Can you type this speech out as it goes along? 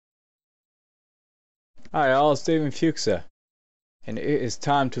Hi all, it's David Fuchsa, and it is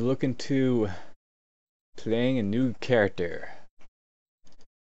time to look into playing a new character.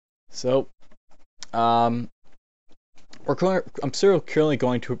 So, I'm still currently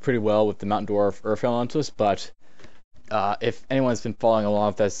going to pretty well with the Mountain Dwarf Earth Elementals, but if anyone's been following along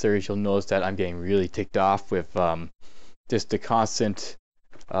with that series, you'll notice that I'm getting really ticked off with just the constant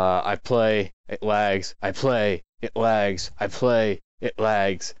I play, it lags, I play, it lags, I play, it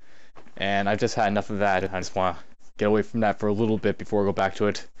lags. And I've just had enough of that. I just want to get away from that for a little bit before I go back to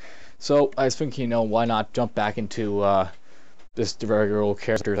it. So I was thinking, why not jump back into just the regular old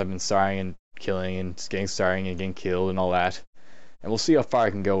characters I've been starring and killing and getting killed and all that. And we'll see how far I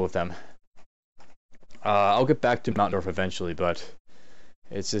can go with them. I'll get back to Mount North eventually, but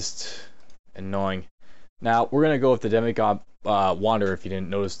it's just annoying. Now, we're going to go with the Demigod Wanderer, if you didn't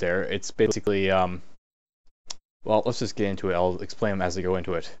notice there. It's basically, well, let's just get into it. I'll explain them as I go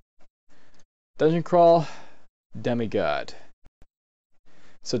into it. Dungeon Crawl, Demigod.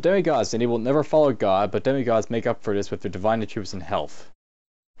 So demigods, they will never follow God, but demigods make up for this with their divine attributes and health.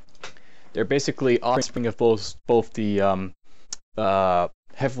 They're basically offspring of both the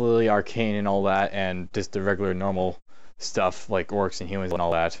heavily arcane and all that, and just the regular normal stuff like orcs and humans and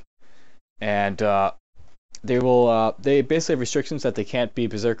all that. And they basically have restrictions that they can't be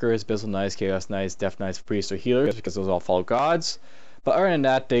berserkers, abyssal knights, chaos knights, death knights, priests, or healers, because those all follow gods. But other than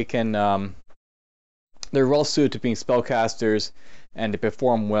that, they can they're well suited to being spellcasters, and to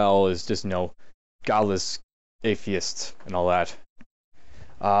perform well as just, godless atheists and all that.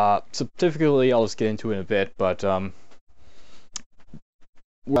 So typically, I'll just get into it in a bit, but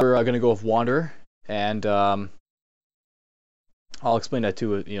we're going to go with Wanderer, and I'll explain that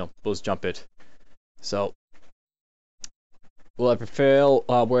too, we'll just jump it. So, will I fail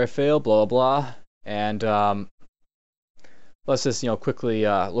where I fail, blah, blah, blah, and let's just, quickly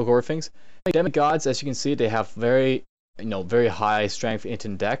look over things. Demigods, as you can see, they have very high strength int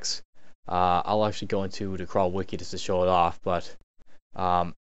and dex. I'll actually go into the Crawl wiki just to show it off, but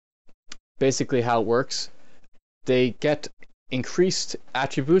basically how it works, they get increased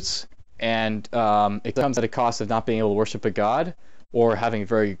attributes, and it comes at a cost of not being able to worship a god or having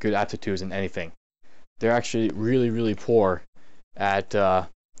very good aptitudes in anything. They're actually really, really poor at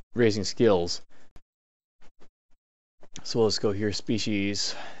raising skills. So let's go here,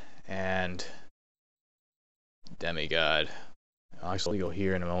 species, and Demigod. I'll actually go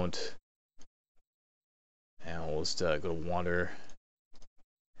here in a moment, and we'll just go to Wanderer.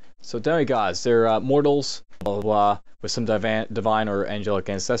 So Demigods, they're mortals, blah blah blah, with some divine or angelic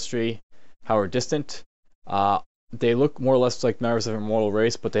ancestry, however distant. They look more or less like members of a mortal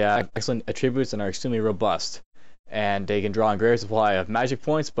race, but they have excellent attributes and are extremely robust. And they can draw a greater supply of magic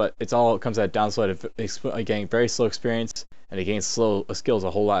points, but it comes at a downside of getting very slow experience, and they gain slow skills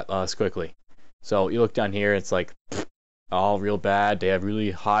a whole lot less quickly. So you look down here, it's like all real bad. They have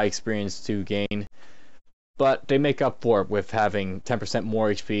really high experience to gain, but they make up for it with having 10% more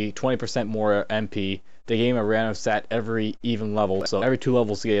HP, 20% more MP. They gain a random stat every even level, so every 2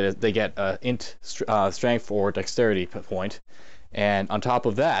 levels they get an int strength or dexterity point, and on top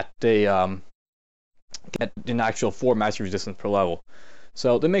of that, they get an actual 4 mastery resistance per level.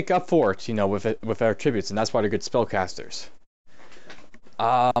 So they make up for it, with their attributes, and that's why they're good spellcasters.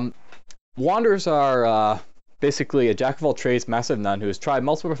 Wanderers are basically a jack of all trades, master of none, who has tried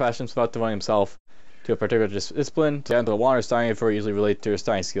multiple professions without devoting himself to a particular discipline. The Wanderer starting for usually relate to their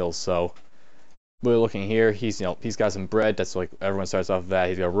starting skills. So we're looking here. He's got some bread. That's like everyone starts off with that.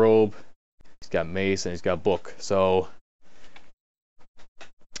 He's got a robe, he's got mace, and he's got a book. So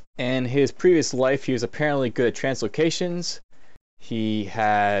in his previous life, he was apparently good at translocations. He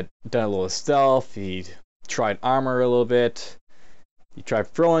had done a little stealth. He tried armor a little bit. He tried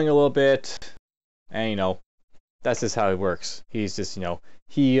throwing a little bit. And, that's just how it works. He's just,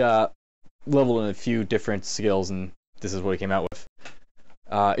 he leveled in a few different skills, and this is what he came out with.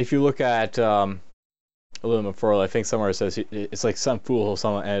 If you look at Aluminum Furl, I think somewhere it says it's like some fool who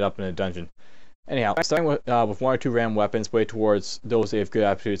someone ended up in a dungeon. Anyhow, starting with 1 or 2 random weapons, way towards those they have good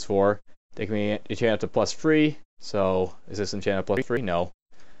aptitudes for. They can be enchanted up to +3. So, is this enchanted up to +3? No.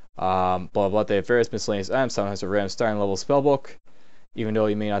 Blah, blah. They have various miscellaneous items. Some has a random starting level spellbook. Even though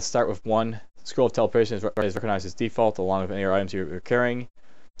you may not start with one, Scroll of Teleportation is recognized as default along with any other items you're carrying.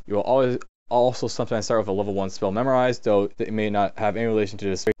 You will always also sometimes start with a level 1 spell memorized, though it may not have any relation to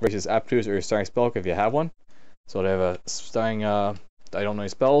the race's aptitudes or your starting spellbook if you have one. So they have a starting, I don't know any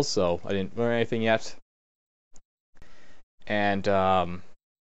spells, so I didn't learn anything yet. And the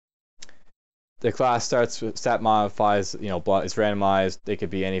class starts with stat modifies, it's randomized. They could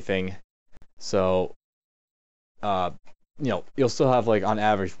be anything. So, you'll still have, like, on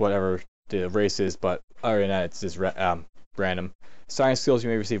average, whatever the race is, but other than that, it's just random. Starting skills, you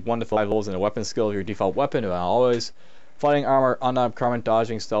may receive 1 to 5 levels in a weapon skill of your default weapon, always. Fighting, armor, unarmed combat,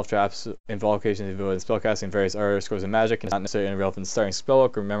 dodging, stealth traps, invocations, and spellcasting, various other scores of magic, and not necessarily relevant starting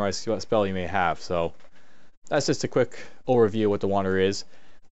spellbook or memorized spell you may have. So that's just a quick overview of what the Wanderer is.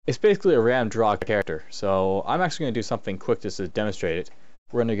 It's basically a random draw character. So I'm actually going to do something quick just to demonstrate it.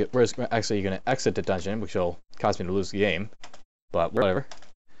 We're actually going to exit the dungeon, which will cause me to lose the game, but whatever.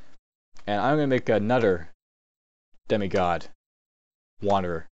 And I'm going to make another Demigod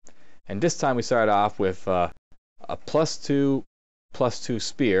Wanderer. And this time we start off with a +2/+2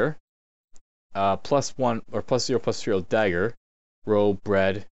 spear, +1 or +0/+0 dagger, robe,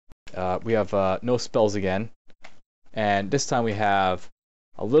 bread. We have no spells again. And this time we have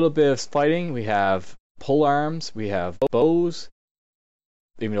a little bit of fighting. We have pole arms. We have bows.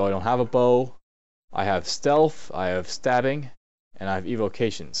 Even though I don't have a bow, I have stealth. I have stabbing, and I have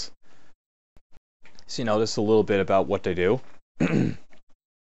evocations. So this is a little bit about what they do.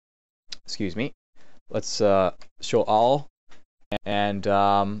 Excuse me. Let's show all, and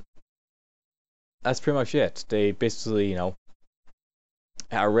that's pretty much it. They basically, are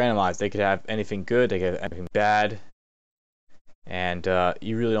randomized. They could have anything good, they could have anything bad, and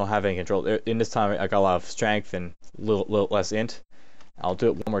you really don't have any control. In this time, I got a lot of strength and a little less int. I'll do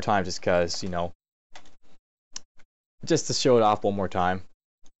it one more time just because, just to show it off one more time.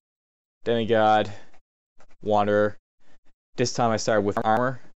 Demigod, Wanderer. This time I started with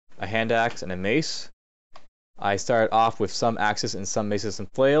armor, a hand axe, and a mace. I started off with some axes and some maces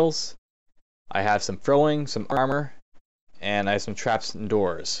and flails. I have some throwing, some armor, and I have some traps and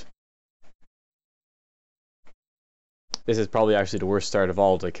doors. This is probably actually the worst start of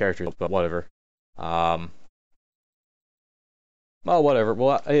all the characters, but whatever. Well, whatever.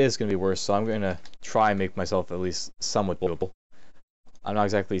 Well, it is going to be worse, so I'm going to try and make myself at least somewhat doable. I'm not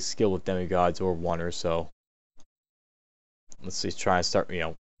exactly skilled with demigods or wanderers, so let's see, try and start,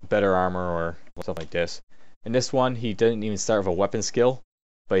 better armor or something like this. In this one, he didn't even start with a weapon skill,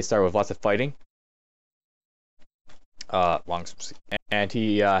 but he started with lots of fighting. And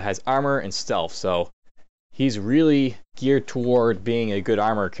he has armor and stealth, so he's really geared toward being a good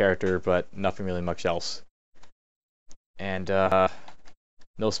armor character, but nothing really much else. And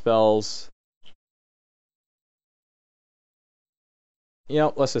no spells.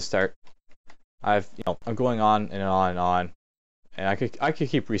 Let's just start. I'm going on and on and on, and I could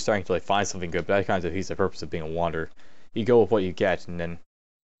keep restarting until I find something good, but that kind of defeats the purpose of being a wanderer. You go with what you get, and then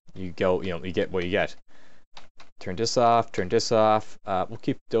you go, you get what you get. Turn this off, turn this off. We'll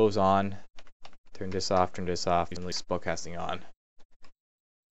keep those on. Turn this off, usually spellcasting on.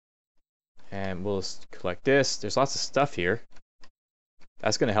 And we'll just collect this. There's lots of stuff here.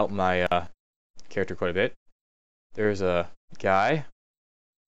 That's going to help my character quite a bit. There's a guy.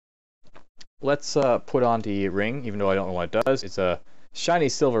 Let's put on the ring, even though I don't know what it does. It's a shiny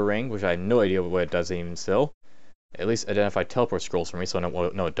silver ring, which I have no idea what it does even still. At least identify teleport scrolls for me, so I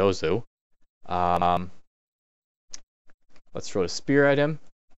don't know what those do. Let's throw the spear at him.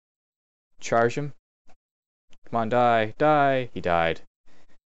 Charge him. Come on, die. Die. He died.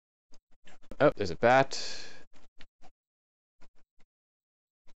 Oh, there's a bat.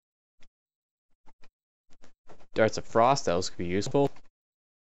 Darts of frost, those could be useful.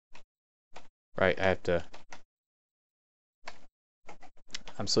 Right, I have to...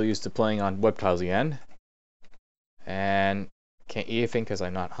 I'm so used to playing on web tiles again. And can't eat anything because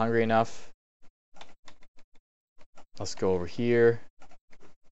I'm not hungry enough. Let's go over here.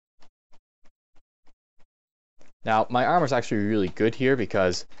 Now, my armor's actually really good here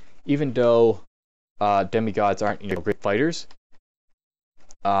because even though demigods aren't great fighters,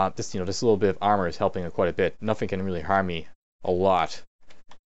 this little bit of armor is helping quite a bit. Nothing can really harm me a lot.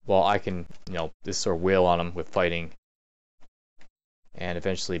 Well, I can just sort of wail on them with fighting, and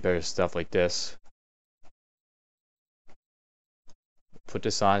eventually better stuff like this. Put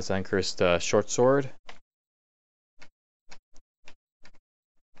this on. It's an uncursed short sword.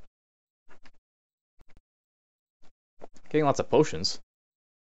 Getting lots of potions.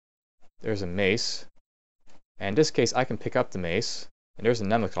 There's a mace. And in this case, I can pick up the mace. And there's a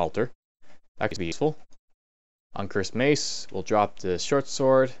Nemec altar. That could be useful. Uncursed mace. We'll drop the short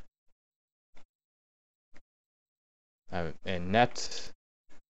sword. And net.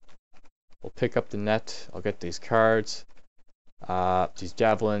 We'll pick up the net. I'll get these cards. These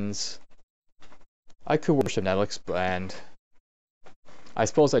javelins. I could worship Netflix, and I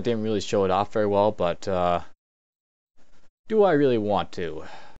suppose I didn't really show it off very well, but do I really want to?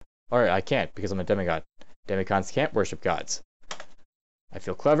 Alright, I can't because I'm a demigod. Demigods can't worship gods. I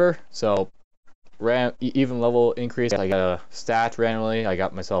feel clever, so even level increase. I got a stat randomly. I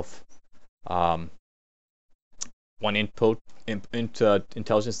got myself one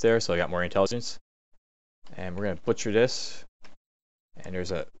intelligence there, so I got more intelligence. And we're gonna butcher this. And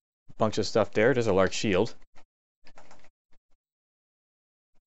there's a bunch of stuff there. There's a large shield.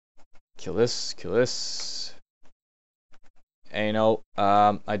 Kill this, kill this. And you know,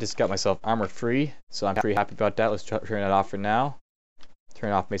 I just got myself armor free, so I'm pretty happy about that. Let's turn it off for now.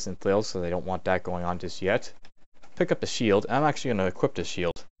 Turn off Mason Flails, so they don't want that going on just yet. Pick up the shield. I'm actually going to equip the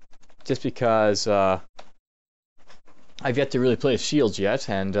shield, just because I've yet to really play with shields yet,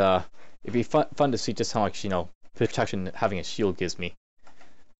 and it'd be fun to see just how much, you know, protection having a shield gives me.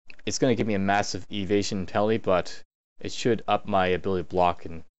 It's going to give me a massive evasion penalty, but it should up my ability to block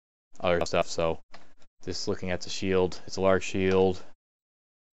and other stuff. So just looking at the shield, it's a large shield,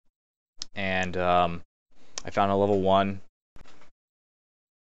 and I found a level 1,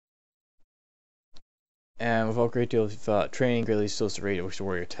 and without a great deal of training, greatly slows the rate at which the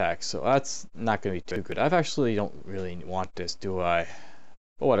warrior attacks. So that's not going to be too good. I actually don't really want this, do I?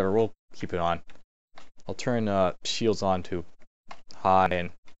 But whatever, we'll keep it on. I'll turn shields on to high,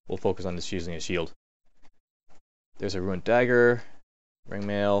 and we'll focus on just using a shield. There's a ruined dagger,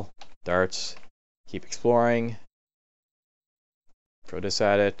 ringmail, darts. Keep exploring. Throw this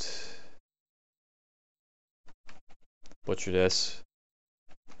at it. Butcher this.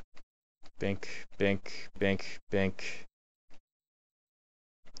 Bink, bink, bink, bink.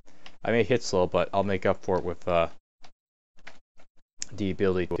 I may hit slow, but I'll make up for it with the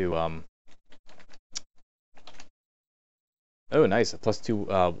ability to oh, nice, a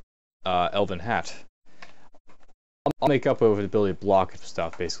 +2 elven hat. I'll make up with the ability to block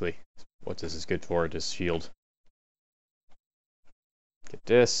stuff, basically. What this is good for, this shield. Get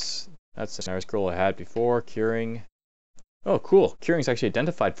this. That's another scroll I had before. Curing. Oh, cool. Curing's actually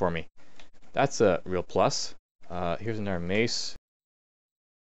identified for me. That's a real plus. Here's another mace.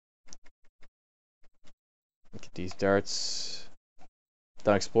 Get these darts.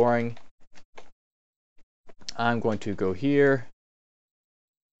 Done exploring. I'm going to go here.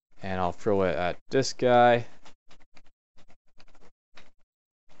 And I'll throw it at this guy.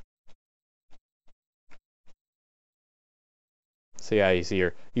 So yeah, you see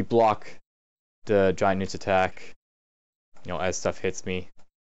here, you block the giant newt's attack, you know, as stuff hits me.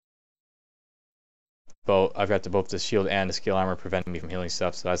 But I've got both the shield and the scale armor preventing me from healing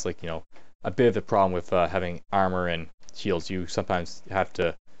stuff, so that's like, you know, a bit of the problem with having armor and shields. You sometimes have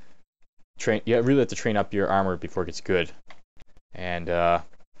to train, you really have to train up your armor before it gets good. And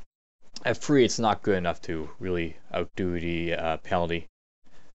at free, it's not good enough to really outdo the penalty.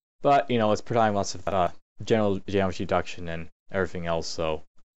 But, you know, it's providing lots of general damage reduction and everything else, so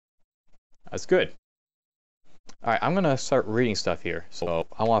that's good. Alright, I'm gonna start reading stuff here. So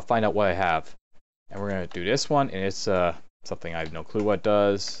I want to find out what I have. And we're gonna do this one, and it's something I have no clue what it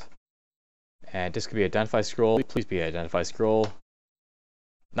does. And this could be identify scroll. Please be identify scroll.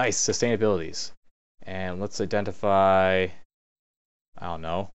 Nice, sustainabilities. And let's identify, I don't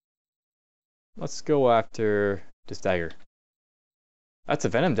know. Let's go after this dagger. That's a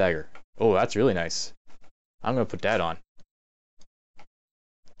venom dagger. Oh, that's really nice. I'm gonna put that on.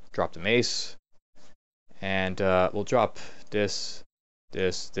 Drop the mace, and we'll drop this,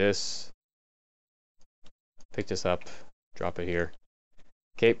 this. Pick this up, drop it here.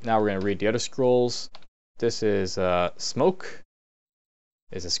 Okay, now we're gonna read the other scrolls. This is smoke.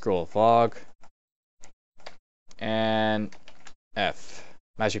 Is a scroll of fog, and F,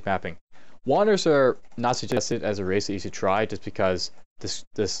 magic mapping. Wanderers are not suggested as a race that you should try, just because this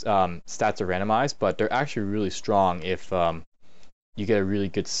stats are randomized, but they're actually really strong if you get a really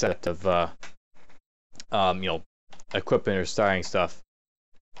good set of you know, equipment or starring stuff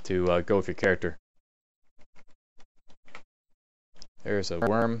to go with your character. There's a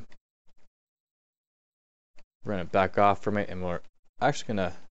worm. We're gonna back off from it, and we're actually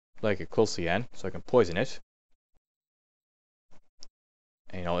gonna like it closely in so I can poison it.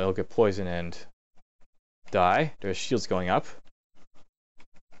 And, you know, it'll get poisoned and die. There's shields going up.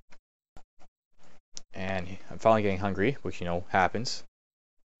 And I'm finally getting hungry, which, you know, happens.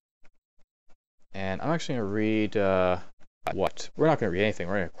 And I'm actually going to read, what? We're not going to read anything.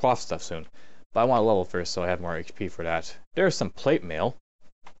 We're going to quaff stuff soon. But I want to level first, so I have more HP for that. There's some plate mail.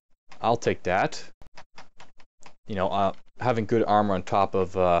 I'll take that. You know, having good armor on top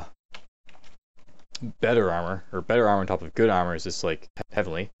of better armor, or better armor on top of good armor is just, like,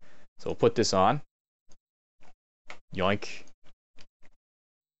 heavily. So we'll put this on. Yoink.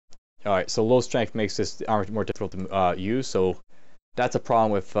 Alright, so low strength makes this armor more difficult to use, so that's a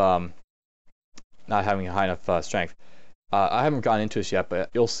problem with not having a high enough strength. I haven't gotten into this yet, but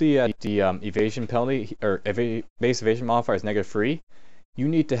you'll see the evasion penalty, or base evasion modifier is -3. you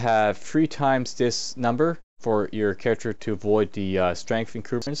need to have 3 times this number for your character to avoid the strength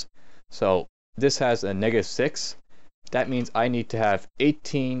increases. So this has a -6. That means I need to have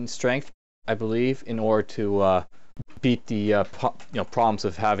 18 strength, I believe, in order to beat the problems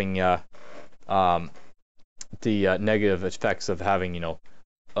of having the negative effects of having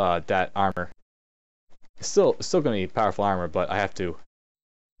that armor. It's still going to be powerful armor, but I have to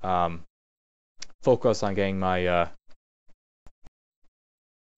focus on getting my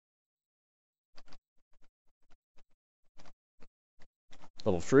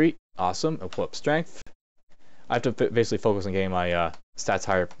level 3. Awesome. I'll pull up strength. I have to basically focus on getting my stats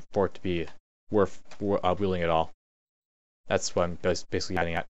higher for it to be worth wielding at all. That's what I'm basically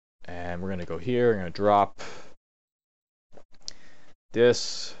getting at. And we're going to go here. We're going to drop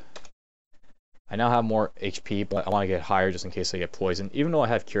this. I now have more HP, but I want to get higher just in case I get poisoned. Even though I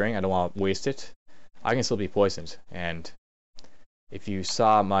have curing, I don't want to waste it. I can still be poisoned. And if you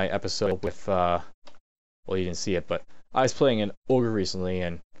saw my episode with, well, you didn't see it, but I was playing an ogre recently,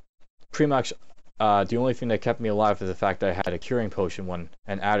 and pretty much the only thing that kept me alive is the fact that I had a curing potion when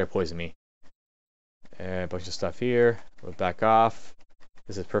an adder poisoned me. And a bunch of stuff here. We'll back off.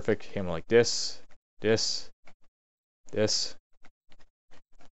 This is perfect. Him like this, this, this.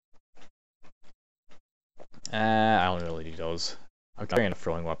 I don't really need those. I'm carrying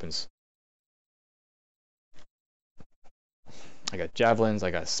throwing weapons. I got javelins,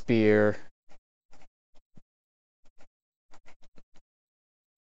 I got a spear.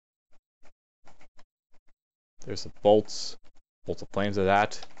 There's the bolts of flames of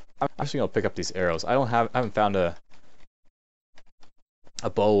that. I'm actually gonna pick up these arrows. I haven't found a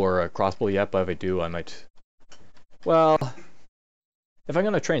bow or a crossbow yet, but if I do, I might. Well, if I'm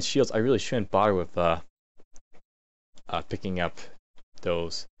gonna train shields, I really shouldn't bother with picking up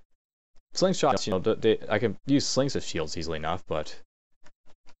those slingshots. I can use slings as shields easily enough, but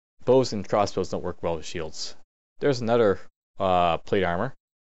bows and crossbows don't work well with shields. There's another plate armor.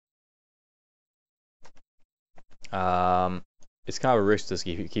 It's kind of a risk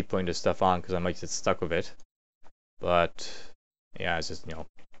to keep putting this stuff on because I might get stuck with it. But yeah, it's just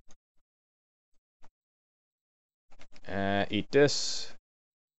eat this.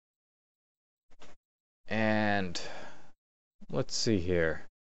 And let's see here.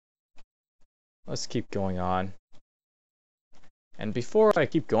 Let's keep going on. And before I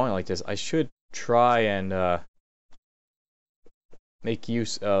keep going like this, I should try and make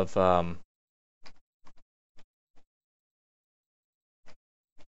use of oh,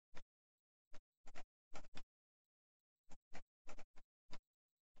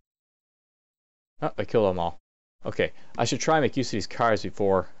 I killed them all. Okay, I should try and make use of these cards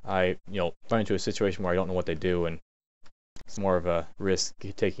before I, run into a situation where I don't know what they do, and it's more of a risk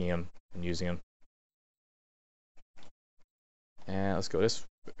taking them and using them. And let's go this.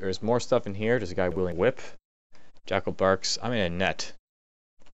 There's more stuff in here. There's a guy wielding whip. Jackal barks. I'm in a net.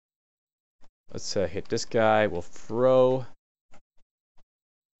 Let's hit this guy. We'll throw.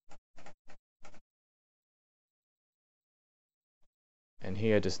 And he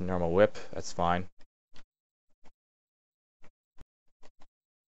had just a normal whip. That's fine.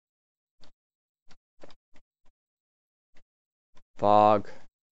 Fog.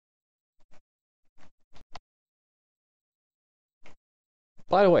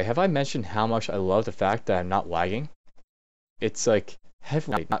 By the way, have I mentioned how much I love the fact that I'm not lagging? It's like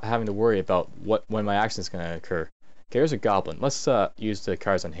heavily not having to worry about when my action is going to occur. Okay, here's a goblin. Let's use the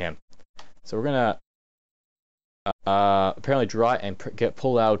cards on him. So we're gonna apparently draw and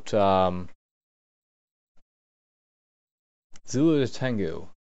pull out Zulu de Tengu.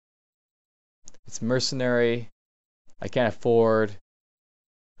 It's mercenary. I can't afford.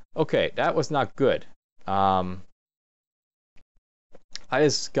 Okay, that was not good. I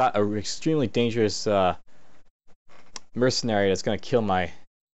just got an extremely dangerous mercenary that's gonna kill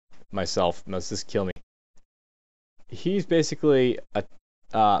myself. Must just kill me. He's basically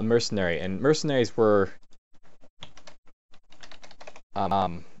a mercenary, and mercenaries were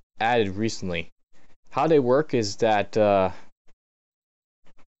added recently. How they work is that where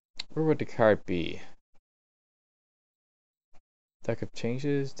would the card be? Deck of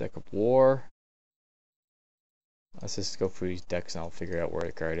changes, deck of war. Let's just go through these decks and I'll figure out where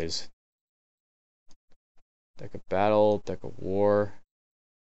the card is. Deck of battle, deck of war.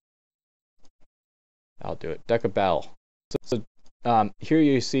 I'll do it. Deck of battle. So here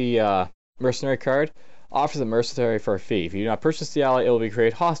you see mercenary card. Offers a mercenary for a fee. If you do not purchase the ally, it will be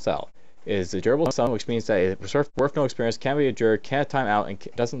created hostile. It is a durable summon, which means that it is worth no experience, can be adjured, can't time out, and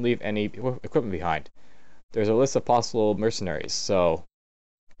doesn't leave any equipment behind. There's a list of possible mercenaries. So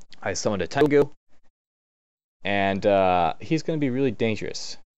I summoned a Tengu. and he's going to be really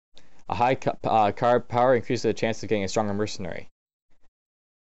dangerous. A high card power increases the chance of getting a stronger mercenary.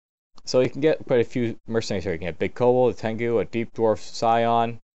 So you can get quite a few mercenaries here. You can get Big Kobold, a Tengu, a Deep Dwarf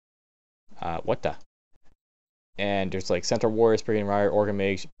Scion. What the? And there's like Centaur Warriors, Brigand Rider, Organ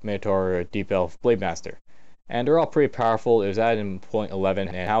Mage, Minotaur, Deep Elf, Blade Master. And they're all pretty powerful. It was added in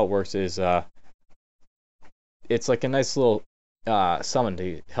 0.11, and how it works is it's like a nice little summon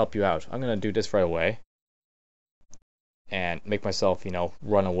to help you out. I'm going to do this right away. And make myself, you know,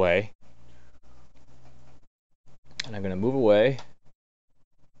 run away. And I'm going to move away.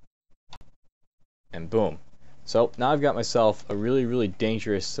 And boom. So now I've got myself a really, really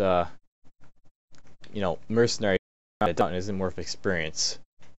dangerous, you know, mercenary that isn't worth experience.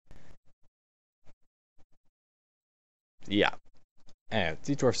 Yeah. And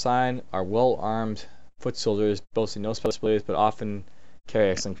Dwarf Sign are well-armed foot soldiers, boasting no special abilities, but often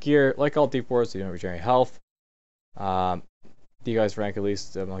carry excellent gear. Like all Deep Wars, they don't regenerate health. Demigods rank at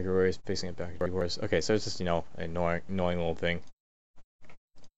least among your warriors facing it back Deep Wars. Okay, so it's just, you know, an annoying little thing.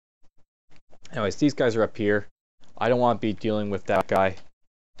 Anyways, these guys are up here. I don't want to be dealing with that guy.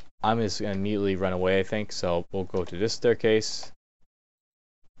 I'm just going to immediately run away, I think. So we'll go to this staircase.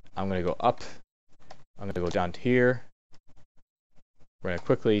 I'm going to go up. I'm going to go down to here. We're going to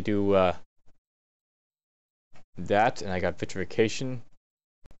quickly do that. And I got vitrification.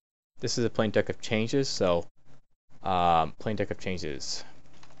 This is a plain deck of changes. So plain deck of changes.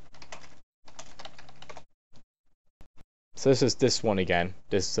 So this is this one again.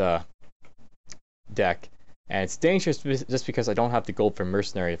 This deck, and it's dangerous just because I don't have the gold for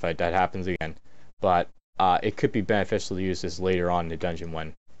mercenary if that happens again, but it could be beneficial to use this later on in the dungeon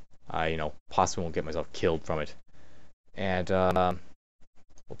when I, you know, possibly won't get myself killed from it. And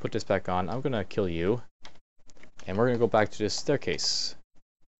we'll put this back on. I'm gonna kill you, and we're gonna go back to this staircase.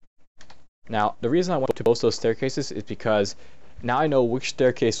 Now the reason I want to both those staircases is because now I know which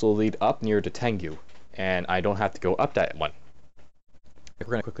staircase will lead up near the Tengu, and I don't have to go up that one.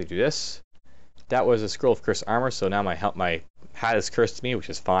 We're gonna quickly do this. That was a scroll of cursed armor, so now my hat is cursed to me, which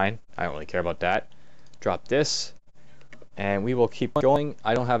is fine. I don't really care about that. Drop this, and we will keep going.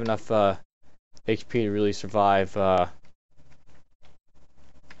 I don't have enough HP to really survive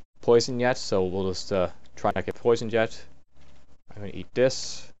poison yet, so we'll just try not to get poisoned yet. I'm going to eat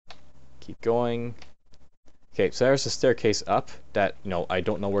this. Keep going. Okay, so there's a staircase up that, you know, I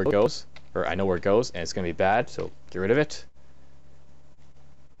don't know where it goes, or I know where it goes, and it's going to be bad, so get rid of it.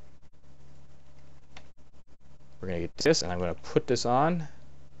 We're going to get this, and I'm going to put this on.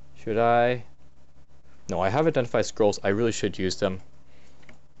 Should I? No, I have identified scrolls. I really should use them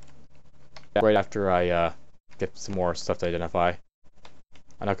right after I get some more stuff to identify.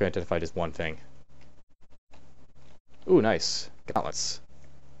 I'm not going to identify just one thing. Ooh, nice. Gauntlets.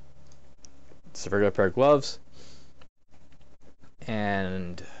 It's a regular pair of gloves.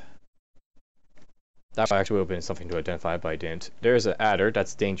 And that actually would have been something to identify, but I didn't. There's an adder.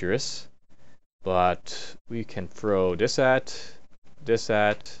 That's dangerous. But we can throw this at,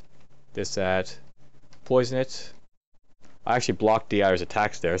 poison it. I actually blocked the adder's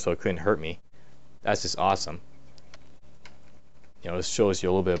attacks there, so it couldn't hurt me. That's just awesome. You know, this shows you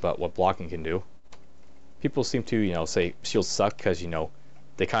a little bit about what blocking can do. People seem to, you know, say shields suck because, you know,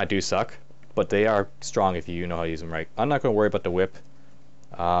 they kind of do suck, but they are strong if you know how to use them right. I'm not going to worry about the whip.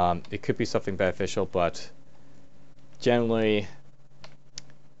 It could be something beneficial, but generally,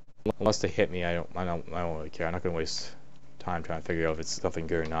 unless they hit me, I don't really care. I'm not going to waste time trying to figure out if it's something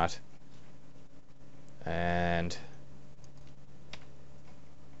good or not. And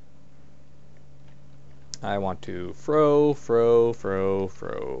I want to throw.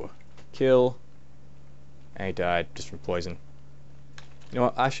 Kill. And he died just from poison. You know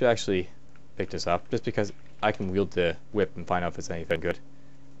what? I should actually pick this up just because I can wield the whip and find out if it's anything good.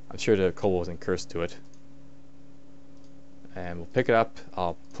 I'm sure the kobold wasn't cursed to it. And we'll pick it up,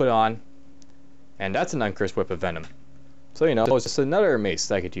 I'll put it on, and that's an uncursed whip of venom. So, you know, it's just another mace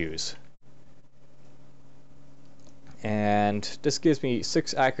that I could use. And this gives me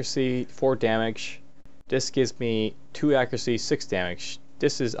 6 accuracy, 4 damage. This gives me 2 accuracy, 6 damage.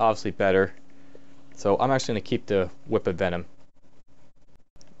 This is obviously better. So I'm actually going to keep the whip of venom.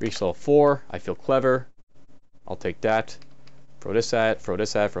 Reach level 4, I feel clever. I'll take that. Throw this at.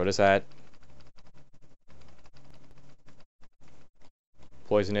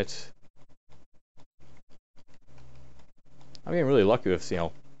 Poison it. I'm getting really lucky with, you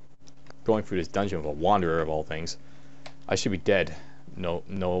know, going through this dungeon with a wanderer of all things. I should be dead. No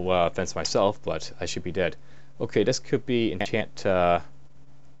offense to myself, but I should be dead. Okay, this could be enchant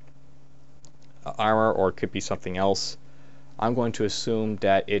armor, or it could be something else. I'm going to assume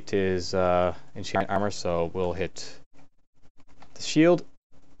that it is enchant armor, so we'll hit the shield,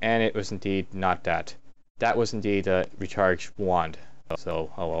 and it was indeed not that. That was indeed a recharged wand.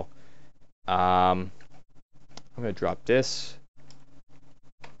 So, oh well. I'm going to drop this,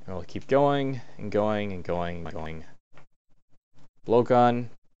 and we'll keep going, and going, and going, and going. Blowgun.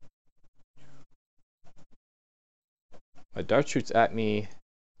 My dart shoots at me.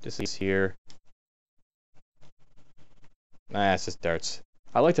 This is here. Nah, it's just darts.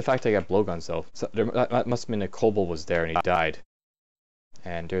 I like the fact I got blowguns though. So that must have been a kobold was there and he died.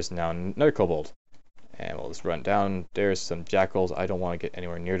 And there's now another kobold. And we'll just run down. There's some jackals. I don't want to get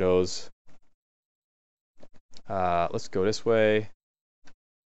anywhere near those. Let's go this way.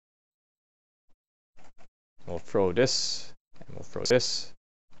 We'll throw this. And we'll throw this.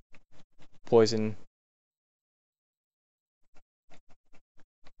 Poison.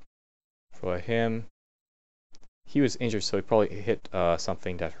 Throw at him. He was injured, so he probably hit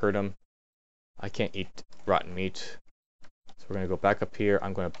something that hurt him. I can't eat rotten meat. So we're going to go back up here.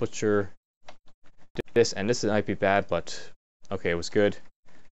 I'm going to butcher this, and this might be bad, but okay, it was good.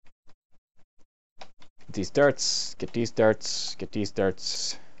 These darts, get these darts, get these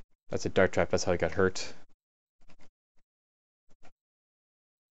darts. That's a dart trap, that's how he got hurt.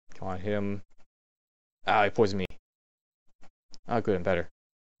 Come on, hit him. Ah, he poisoned me. Oh, good and better.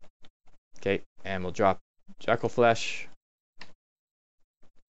 Okay, and we'll drop jackal flesh.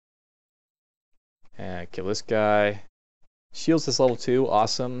 And kill this guy. Shields is level 2,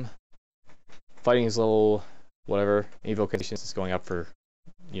 awesome. Fighting is level whatever. Evocations is going up for,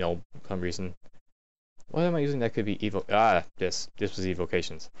 you know, some reason. What am I using that could be evo? Ah, this was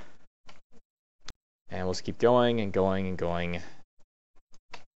evocations. And we'll just keep going and going and going.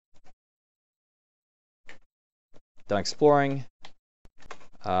 Done exploring.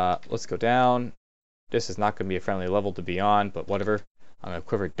 Let's go down. This is not going to be a friendly level to be on, but whatever. I'm going to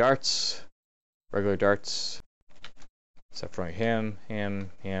quiver darts. Regular darts. Except for him.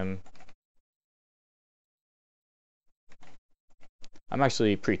 I'm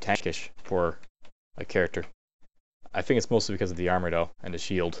actually pretty tankish for a character. I think it's mostly because of the armor though, and the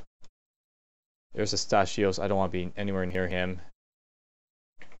shield. There's a Stachios. I don't want to be anywhere near him.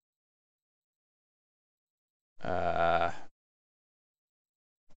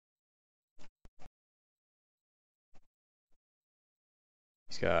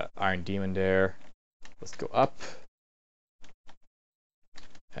 He's got Iron Demon there. Let's go up.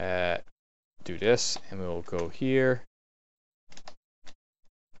 Do this, and we'll go here.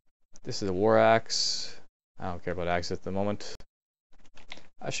 This is a war axe. I don't care about axes at the moment.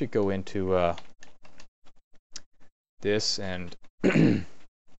 I should go into this and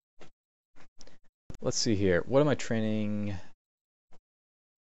let's see here. What am I training?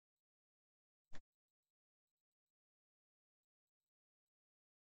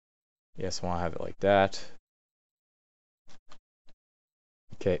 Yes, I want to have it like that.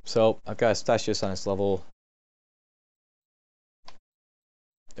 Okay, so I've got a Stachios on this level.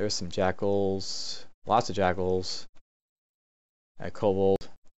 There's some jackals, lots of jackals, and a kobold.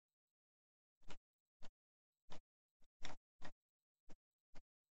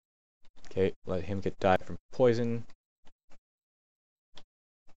 Okay, let him get died from poison.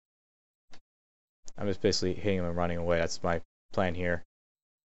 I'm just basically hitting him and running away. That's my plan here.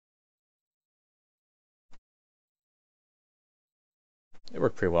 It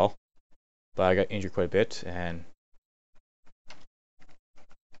worked pretty well, but I got injured quite a bit and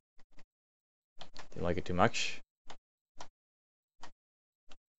didn't like it too much.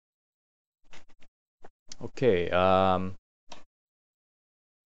 Okay,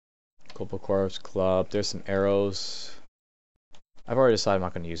 Kobold Corpse Club. There's some arrows. I've already decided I'm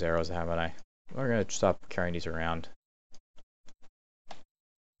not going to use arrows, haven't I? We're going to stop carrying these around.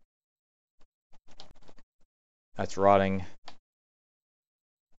 That's rotting.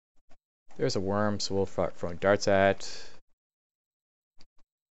 There's a worm, so we'll start throwing darts at.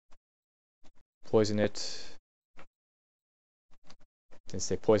 Poison it. Didn't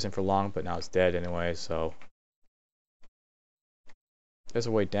stay poisoned for long, but now it's dead anyway, so. There's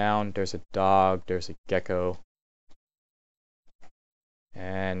a way down. There's a dog. There's a gecko.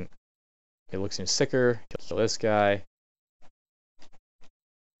 And it looks even sicker. Kill this guy.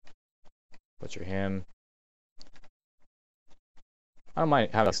 Butcher him. I don't mind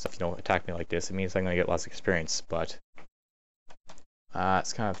having stuff, you know, attack me like this. It means I'm going to get lots of experience, but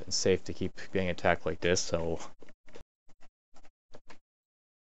it's kind of unsafe to keep being attacked like this, so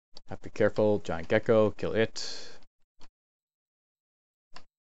have to be careful. Giant gecko, kill it.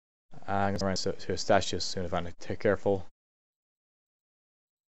 I'm going to run to a Stachios soon if I'm not too careful.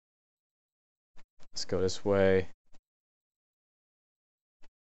 Let's go this way.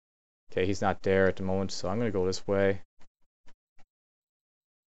 Okay, he's not there at the moment, so I'm gonna go this way.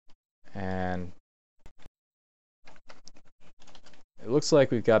 And it looks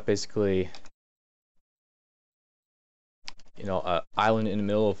like we've got basically, you know, an island in the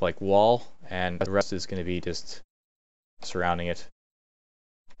middle of like wall, and the rest is gonna be just surrounding it.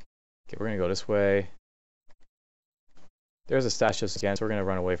 Okay, we're gonna go this way. There's a stash just again, so we're gonna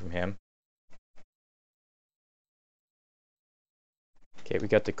run away from him. Okay, we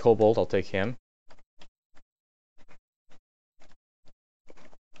got the kobold, I'll take him.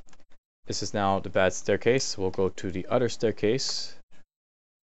 This is now the bad staircase. We'll go to the other staircase.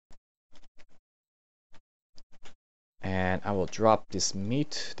 And I will drop this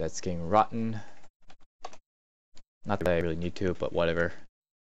meat that's getting rotten. Not that I really need to, but whatever.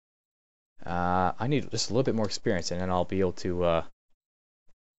 I need just a little bit more experience, and then I'll be able to,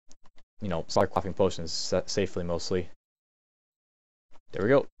 you know, start quaffing potions safely, mostly. There we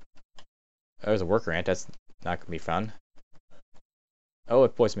go. There's a worker ant. That's not gonna be fun. Oh,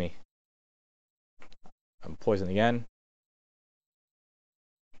 it poisoned me. I'm poisoned again.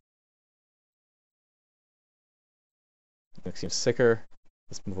 It seems sicker.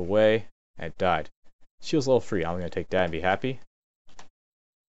 Let's move away. And it died. Shield's level 3. I'm gonna take that and be happy.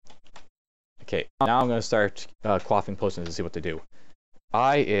 Okay, now I'm gonna start quaffing potions to see what to do.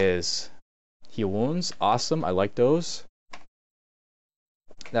 I is heal wounds. Awesome. I like those.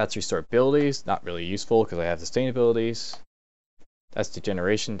 That's restore abilities, not really useful because I have sustain abilities. That's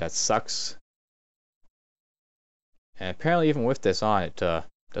degeneration, that sucks. And apparently even with this on, it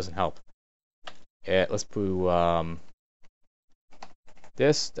doesn't help. Yeah, let's do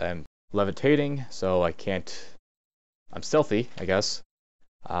this. I'm levitating, so I can't... I'm stealthy, I guess.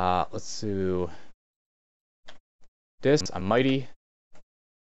 Let's do this. I'm mighty.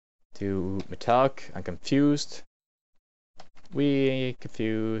 Do metallic. I'm confused. We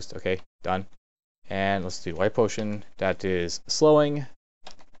confused. Okay, done. And let's do white potion. That is slowing.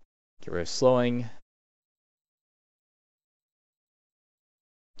 Get rid of slowing.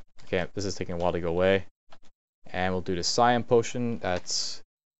 Okay, this is taking a while to go away. And we'll do the cyan potion. That's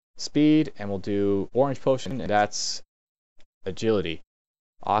speed. And we'll do orange potion. And that's agility.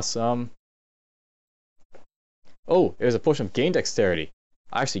 Awesome. Oh, there's a potion of gain dexterity.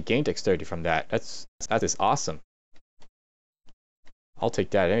 I actually gained dexterity from that. That is awesome. I'll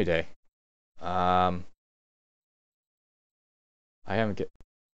take that any day. I haven't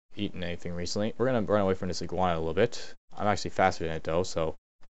eaten anything recently. We're gonna run away from this iguana a little bit. I'm actually faster than it though, so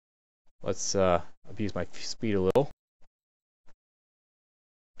let's abuse my speed a little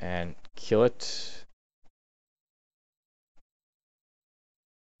and kill it.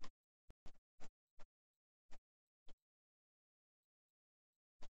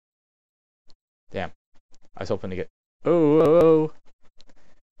 Damn, I was hoping to get. Oh.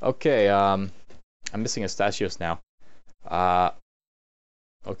 Okay, I'm missing a Stachios now.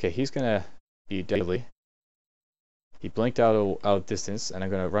 Okay, he's gonna be deadly. He blinked out of distance, and I'm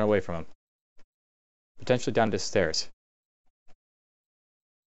gonna run away from him. Potentially down the stairs.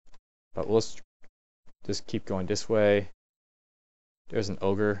 But let's just keep going this way. There's an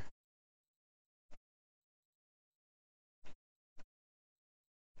ogre.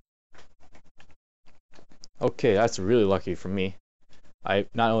 Okay, that's really lucky for me. I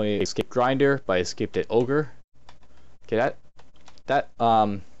not only escaped Grinder, but I escaped an ogre. Okay,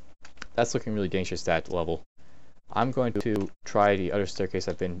 that's looking really dangerous at that level. I'm going to try the other staircase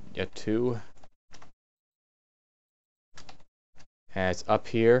I've been yet to. And it's up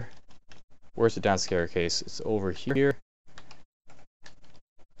here. Where's the down staircase? It's over here.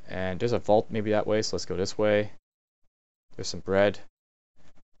 And there's a vault maybe that way, so let's go this way. There's some bread.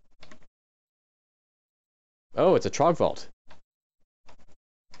 Oh, it's a Trog vault.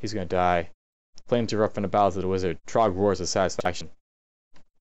 He's gonna die. Flames erupt from the bowels of the wizard. Trog roars with satisfaction.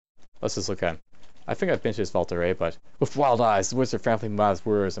 Let's just look at him. I think I've been to his vault already, but with wild eyes, the wizard frantically mouths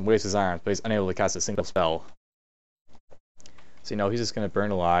words and waves his arms, but he's unable to cast a single spell. So you know, he's just gonna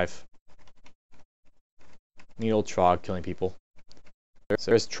burn alive. Neat old Trog killing people.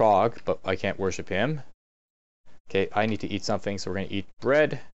 There's Trog, but I can't worship him. Okay, I need to eat something, so we're gonna eat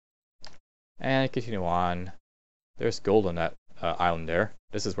bread. And continue on. There's gold on that island there.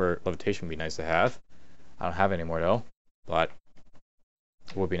 This is where levitation would be nice to have. I don't have any more though, but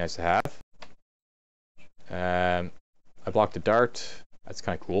it would be nice to have. I blocked the dart. That's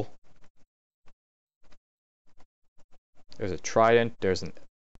kind of cool. There's a trident. There's a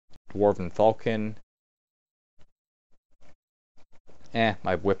dwarven falcon.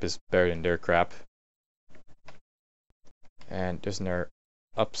 My whip is buried in their crap. And there's another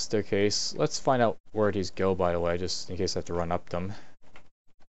up staircase. Let's find out where these go, by the way, just in case I have to run up them.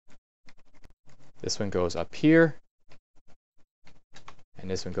 This one goes up here. And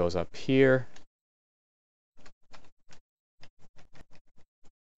this one goes up here.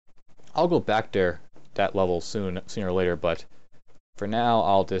 I'll go back there, that level sooner or later, but for now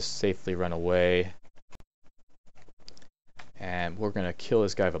I'll just safely run away. And we're gonna kill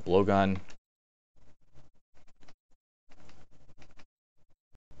this guy with a blowgun.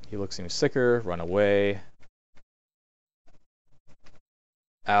 He looks even sicker. Run away.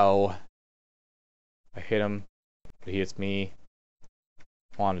 Ow. I hit him, but he hits me.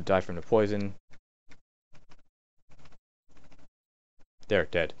 I want to die from the poison. There,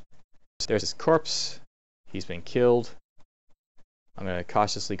 dead. There's his corpse. He's been killed. I'm going to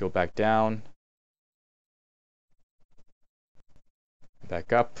cautiously go back down.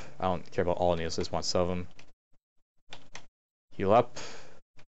 Back up. I don't care about all of these, I just want some of them. Heal up.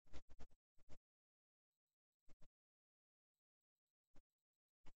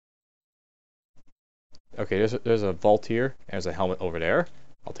 Okay, there's a vault here, and there's a helmet over there.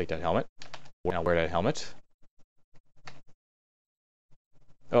 I'll take that helmet. I'll wear that helmet.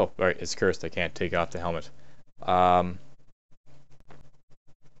 Oh, alright, it's cursed. I can't take off the helmet.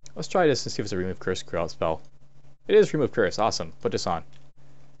 Let's try this and see if it's a remove curse spell. It is remove curse. Awesome. Put this on.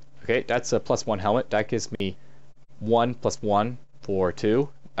 Okay, that's a +1 helmet. That gives me 1 + 1 for 2,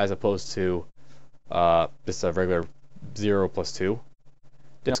 as opposed to this regular 0 + 2.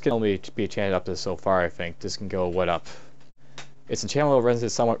 This can only be enchanted up to so far, I think. This can go what up? Its enchantment level renders it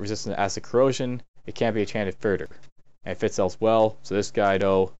somewhat resistant to acid corrosion. It can't be enchanted further. And it fits else well. So this guy,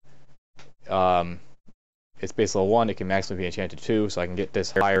 though, it's base level 1. It can maximally be enchanted to 2, so I can get this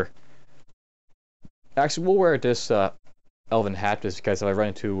higher. Actually, we'll wear this elven hat just because if I run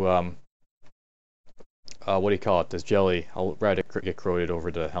into what do you call it? This jelly, I'll rather get corroded over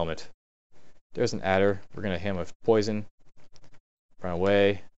the helmet. There's an adder. We're gonna hit him with poison. Run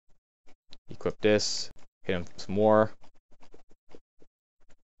away. Equip this. Hit him some more.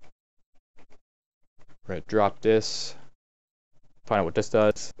 We're gonna drop this. Find out what this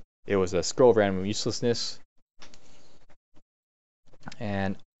does. It was a scroll of random uselessness.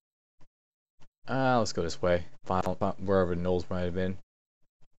 And let's go this way. Find wherever the gnolls might have been.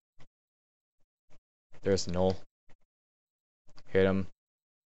 There's the gnoll. Hit him.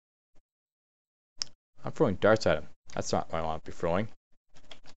 I'm throwing darts at him. That's not what I want to be throwing.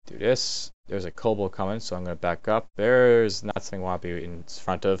 Do this. There's a kobold coming, so I'm going to back up. There's not something I want to be in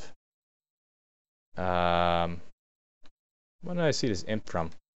front of. Where did I see this imp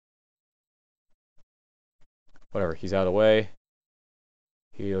from? Whatever, he's out of the way.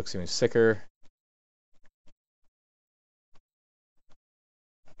 He looks even sicker.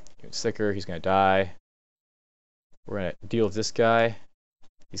 Even sicker, he's going to die. We're going to deal with this guy.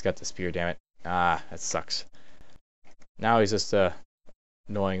 He's got the spear, damn it. Ah, that sucks. Now he's just a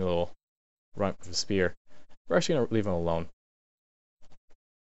annoying little runt with a spear. We're actually going to leave him alone.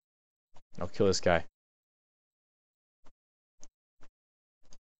 I'll kill this guy.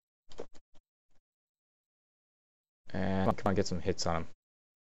 And come on, get some hits on him.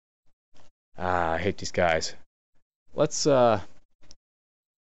 Ah, I hate these guys. Let's, I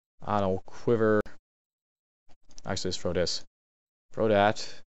don't know, quiver. Actually, let's throw this. Throw that.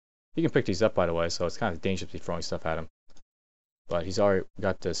 You can pick these up, by the way, so it's kind of dangerous to be throwing stuff at him. But he's already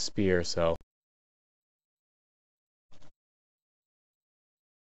got the spear, so.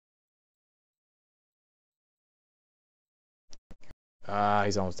 Ah,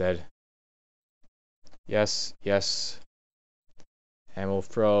 he's almost dead. Yes, yes. And we'll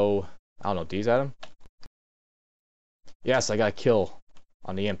throw, I don't know, these at him. Yes, I got a kill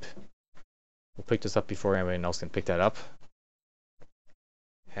on the imp. We'll pick this up before anyone else can pick that up.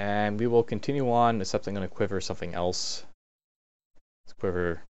 And we will continue on, except I'm going to quiver something else. Let's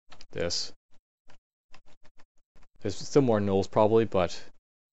quiver this. There's still more gnolls probably, but...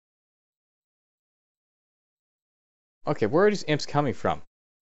 Okay, where are these imps coming from?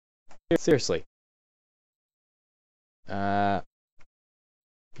 Seriously.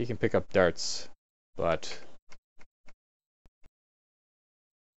 He can pick up darts, but...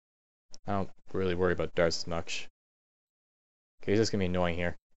 I don't really worry about darts as much. Okay, he's just gonna be annoying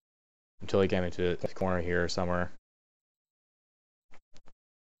here. Until I get him into the corner here somewhere.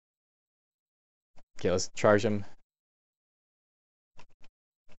 Okay, let's charge him.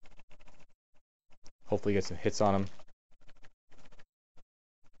 Hopefully get some hits on him.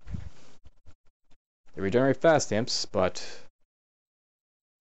 They regenerate fast, imps, but...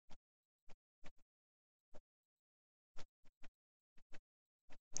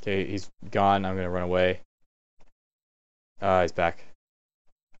 Okay, he's gone. I'm gonna run away. He's back.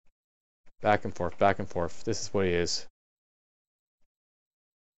 Back and forth, back and forth. This is what he is.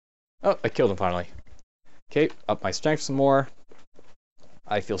 Oh, I killed him finally. Okay, up my strength some more.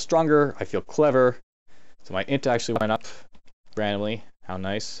 I feel stronger. I feel clever. So my int actually went up randomly. How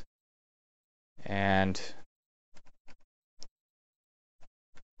nice. And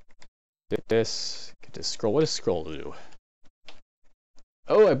get this scroll. What does scroll do?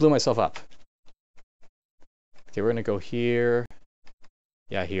 Oh, I blew myself up. Okay, we're gonna go here.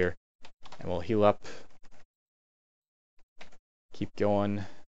 Yeah, here. And we'll heal up. Keep going.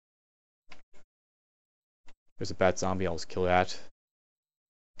 There's a bat zombie. I'll just kill that.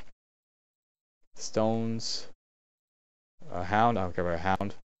 Stones. A hound. I don't care about a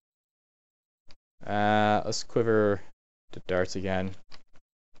hound. Let's quiver the darts again.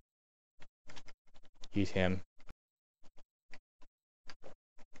 Eat him.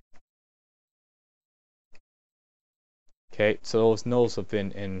 Okay, so those gnolls have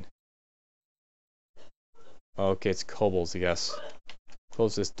been in. Okay, it's kobolds, I guess.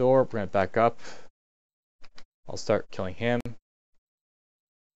 Close this door. We're gonna back up. I'll start killing him.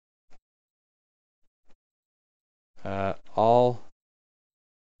 All.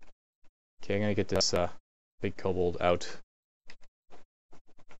 Okay, I'm gonna get this big kobold out.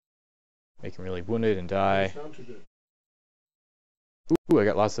 Make him really wounded and die. Ooh, I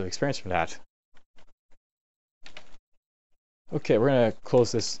got lots of experience from that. Okay, we're gonna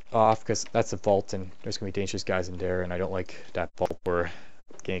close this off because that's a vault and there's gonna be dangerous guys in there, and I don't like that vault where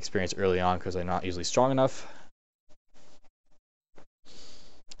getting experience early on because I'm not usually strong enough.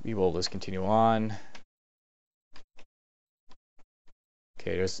 We will just continue on.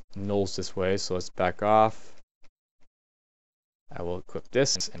 Okay, there's gnolls this way, so let's back off. I will equip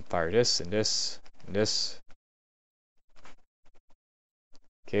this and fire this and this and this.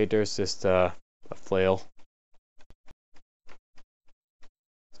 Okay, there's just a flail.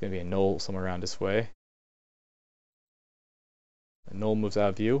 It's gonna be a gnoll somewhere around this way. The gnoll moves out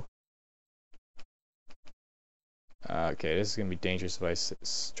of view. Okay, this is gonna be dangerous if I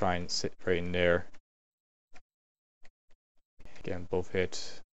try and sit right in there. Again, both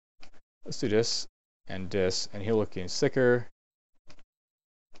hit. Let's do this and he'll look even sicker.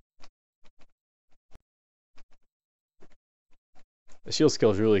 The shield skill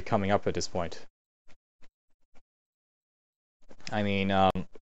is really coming up at this point. I mean,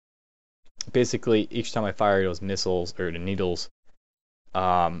 basically each time I fire those missiles or the needles,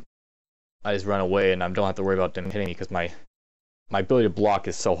 I just run away and I don't have to worry about them hitting me because my ability to block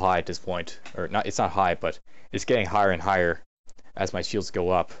is so high at this point. Or not, it's not high, but it's getting higher and higher as my shields go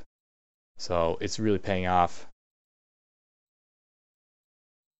up. So it's really paying off.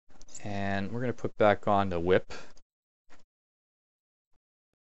 And we're gonna put back on the whip.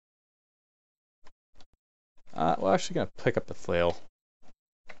 Well, actually gonna pick up the flail.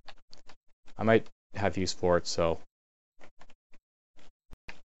 I might have use for it, so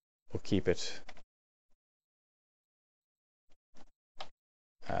we'll keep it.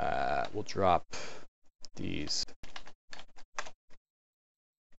 We'll drop these.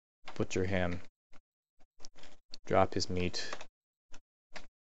 Butcher him. Drop his meat.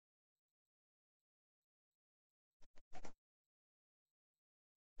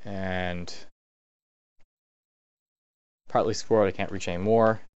 And partly squirrel, I can't reach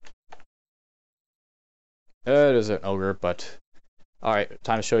anymore. There's an ogre, but alright,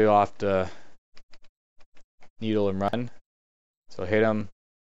 time to show you off the needle and run. So hit him.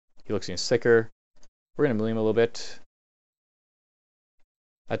 He looks even sicker. We're gonna melee him a little bit.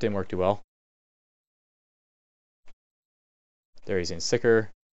 That didn't work too well. There, he's in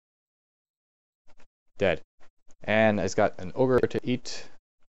sicker. Dead. And it's got an ogre to eat.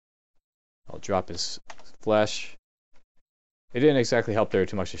 I'll drop his flesh. It didn't exactly help there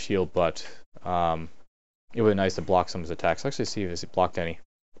too much to shield, but it would be nice to block some of his attacks. Let's actually see if it blocked any.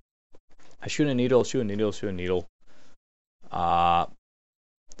 I shoot a needle, shoot a needle, shoot a needle.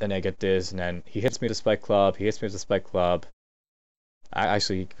 Then I get this, and then he hits me with a spike club. He hits me with a spike club. I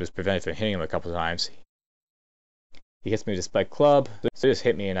actually was prevented from hitting him a couple of times. He hits me with a spike club. So he just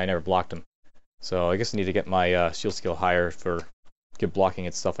hit me, and I never blocked him. So I guess I need to get my shield skill higher for good blocking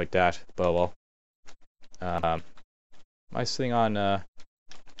and stuff like that. But well, am I sitting on? No,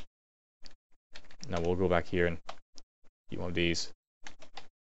 we'll go back here and eat one of these.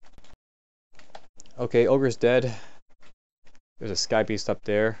 Okay, ogre's dead. There's a sky beast up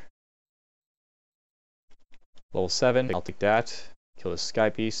there. Level 7. I'll take that. Kill the sky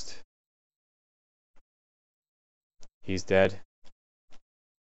beast. He's dead.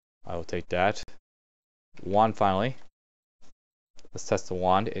 I will take that. Wand finally. Let's test the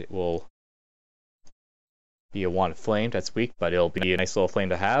wand. It will be a wand of flame. That's weak, but it'll be a nice little flame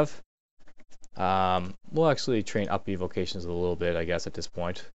to have. We'll actually train up evocations a little bit, I guess, at this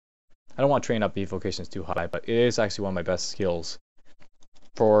point. I don't want to train up evocations too high, but it is actually one of my best skills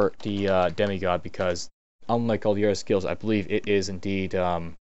for the Demigod, because unlike all the other skills, I believe it is indeed,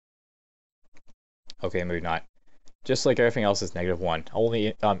 okay, maybe not. Just like everything else is -1.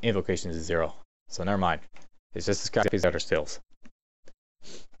 Only invocations is 0. So never mind. It's just as crappy as other skills.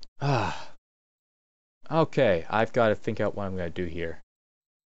 Okay, I've got to think out what I'm going to do here.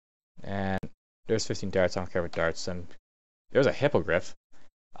 And there's 15 darts. I don't care about darts. And there's a hippogriff.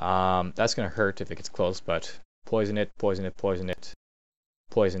 That's going to hurt if it gets close, but poison it, poison it, poison it,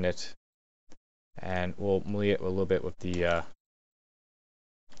 poison it. And we'll melee it a little bit with the...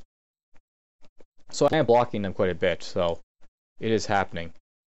 So I am blocking them quite a bit, so it is happening.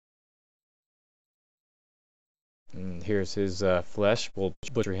 And here's his flesh. We'll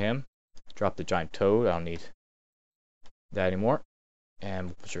butcher him. Drop the giant toad. I don't need that anymore. And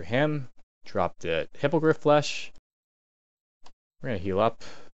we'll butcher him. Drop the hippogriff flesh. We're gonna heal up.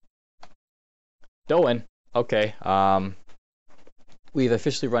 DgWn1. Okay. We've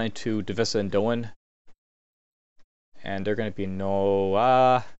officially run into Divisa and DgWn1. And they're gonna be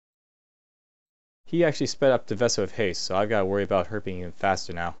no he actually sped up Divisa with haste, so I've got to worry about her being even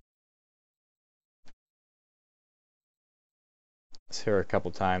faster now. Let's hit her a couple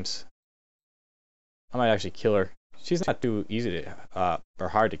times. I might actually kill her. She's not too easy to, or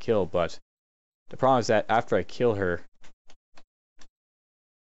hard to kill, but the problem is that after I kill her,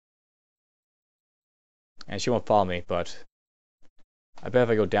 and she won't follow me, but I bet if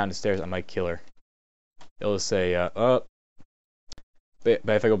I go down the stairs, I might kill her. It'll say, but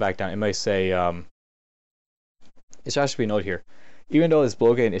if I go back down, it might say, it should actually be a note here. Even though this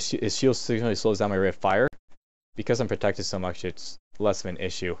blowgate, his shield significantly slows down my rate of fire, because I'm protected so much, it's less of an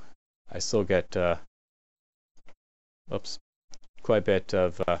issue. I still get, oops, quite a bit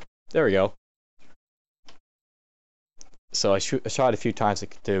of, there we go. So I shot a few times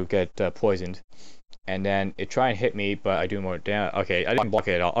to get poisoned, and then it tried and hit me, but I do more damage. Okay, I didn't block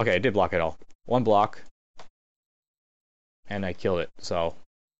it at all. Okay, I did block it all. One block, and I killed it. So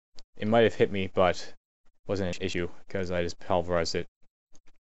it might have hit me, but wasn't an issue because I just pulverized it.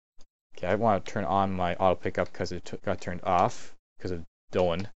 Okay, I want to turn on my auto pickup because it got turned off because of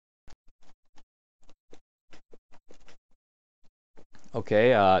DgWn1.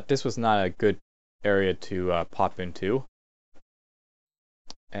 Okay, this was not a good area to pop into.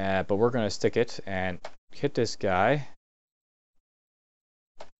 But we're going to stick it and hit this guy.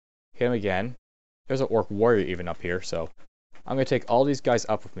 Hit him again. There's an orc warrior even up here, so I'm going to take all these guys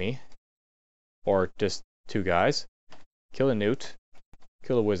up with me. Or just 2 guys. Kill the newt.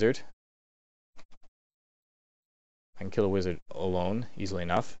 Kill the wizard. I can kill the wizard alone, easily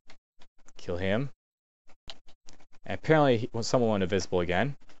enough. Kill him. And apparently someone went invisible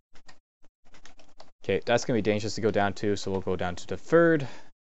again. Okay, that's going to be dangerous to go down to, so we'll go down to the 3rd.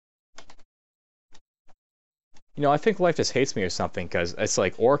 You know, I think life just hates me or something, because it's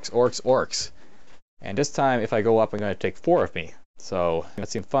like orcs, orcs, orcs. And this time, if I go up, I'm going to take 4 of me. So, that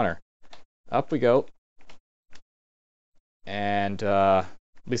seems funner. Up we go. And, at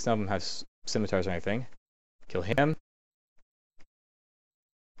least none of them have scimitars or anything. Kill him.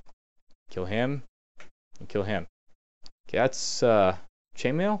 Kill him. And kill him. Okay, that's,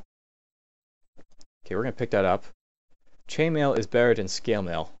 chainmail? Okay, we're going to pick that up. Chainmail is better than scale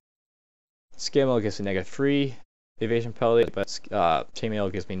mail. Scale mail gives me -3 evasion penalty, but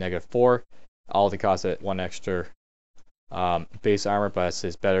chainmail gives me -4. All the cost at 1 extra base armor, but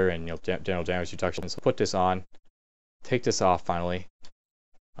it's better and general damage reduction. So put this on. Take this off finally.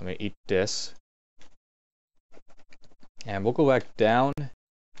 I'm gonna eat this. And we'll go back down.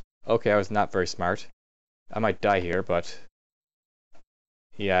 Okay, I was not very smart. I might die here, but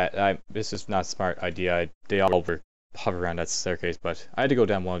yeah, this is not a smart idea. They all hover around that staircase, but I had to go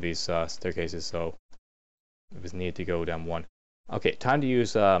down one of these staircases, so it was needed to go down one. Okay, time to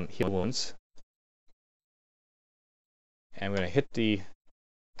use heal wounds. And I'm gonna hit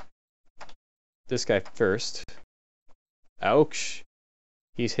this guy first. Ouch!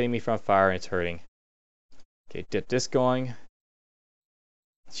 He's hitting me from fire and it's hurting. Okay, get this going.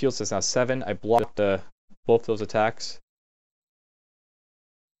 Shield says now 7. I blocked both those attacks.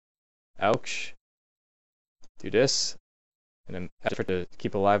 Ouch. Do this. And then effort to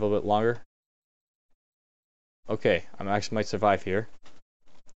keep alive a little bit longer. Okay, I actually might survive here.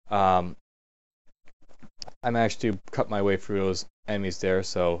 I managed to cut my way through those enemies there,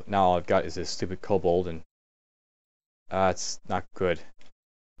 so now all I've got is this stupid kobold, and it's not good.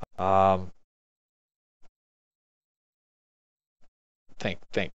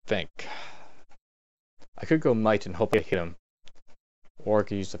 Think. I could go might and hope I hit him. Or I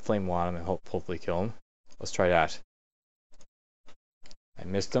could use the flame wand and hopefully kill him. Let's try that. I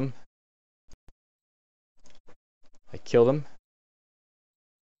missed him. I killed him.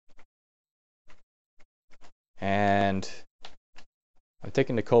 And I'm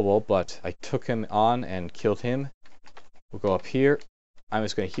taking the kobold, but I took him on and killed him. We'll go up here. I'm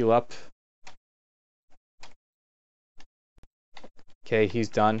just going to heal up. Okay, he's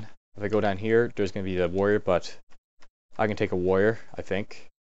done. If I go down here, there's going to be the warrior, but I can take a warrior, I think.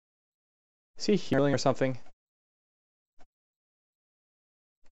 Is he healing or something?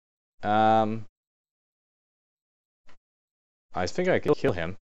 I think I could kill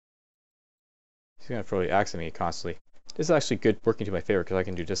him. He's going to throw the axe at me constantly. This is actually good, working to my favor, because I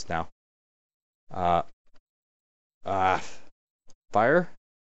can do this now. Fire.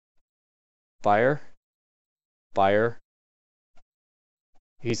 Fire. Fire.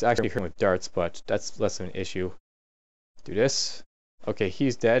 He's actually hurting with darts, but that's less of an issue. Do this. Okay,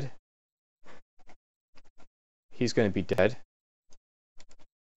 he's dead. He's going to be dead.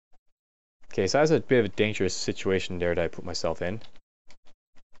 Okay, so that's a bit of a dangerous situation there that I put myself in.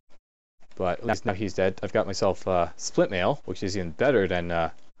 But at least now he's dead. I've got myself split mail, which is even better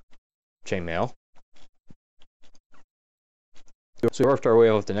than chain mail. So we worked our way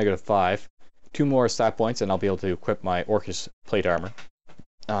up to -5. 2 more stat points and I'll be able to equip my Orcish plate armor.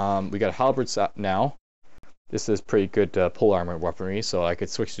 We got a halberd now. This is pretty good pole armor weaponry, so I could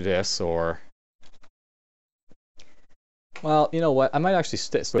switch to this, or... Well, you know what? I might actually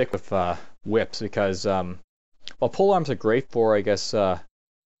stick with whips, because while pole arms are great for, I guess...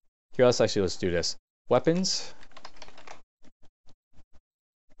 Here, let's do this. Weapons.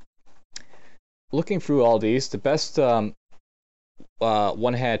 Looking through all these, the best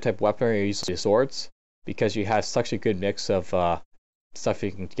one-handed type weaponry are usually swords, because you have such a good mix of stuff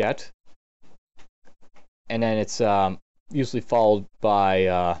you can get. And then it's usually followed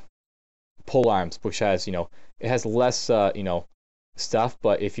by pole arms, which has, you know, it has less, you know, stuff,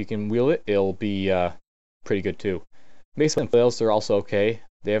 but if you can wield it, it'll be pretty good too. Mace and flails are also okay.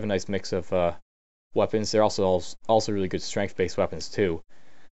 They have a nice mix of weapons. They're also really good strength-based weapons too.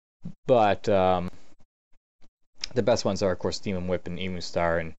 But the best ones are, of course, Demon Whip and Emu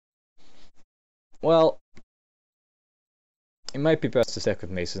Star. And well, it might be best to stick with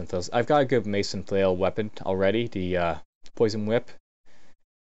maces and flails. I've got a good mace and flail weapon already, the Poison Whip.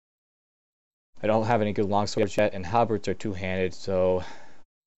 I don't have any good longswords yet, and halberds are two-handed, so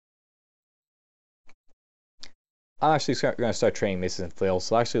I'm actually going to start training maces and flails.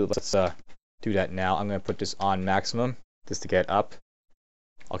 So actually, let's do that now. I'm going to put this on maximum, just to get up.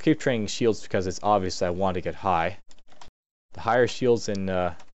 I'll keep training shields because it's obvious that I want to get high. The higher shields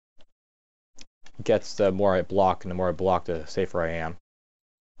and gets, the more I block, and the more I block, the safer I am.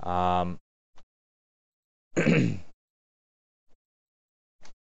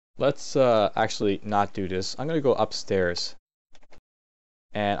 Let's actually not do this. I'm going to go upstairs.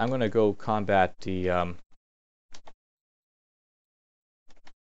 And I'm going to go combat the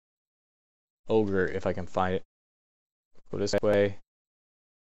ogre, if I can find it. Go this way.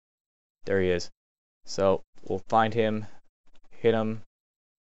 There he is. So we'll find him, hit him.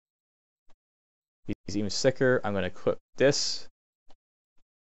 He's even sicker. I'm going to equip this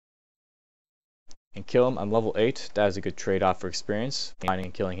and kill him. I'm level 8. That is a good trade-off for experience, finding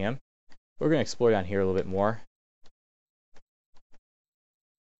and killing him. We're going to explore down here a little bit more.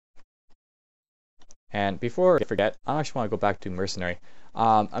 And before I forget, I actually want to go back to mercenary.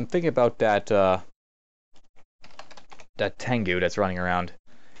 I'm thinking about that that Tengu that's running around.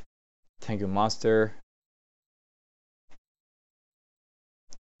 Tengu monster.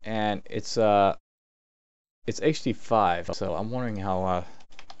 And it's HD 5, so I'm wondering how of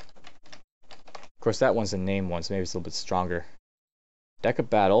course that one's a name one, so maybe it's a little bit stronger. Deck of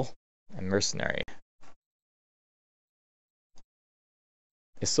battle and mercenary.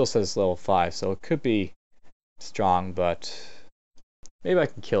 It still says level 5, so it could be strong, but maybe I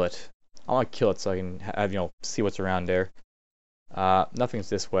can kill it. I want to kill it so I can have, you know, see what's around there. Nothing's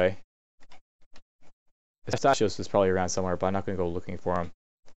this way. Pistachios is probably around somewhere, but I'm not going to go looking for him.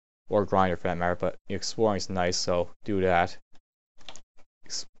 Or grinder for that matter, but exploring is nice, so do that.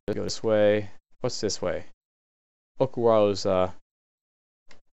 Go this way. What's this way? Okuwaro's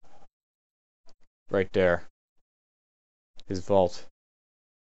right there. His vault.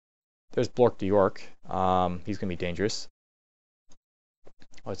 There's Blork the York. He's gonna be dangerous.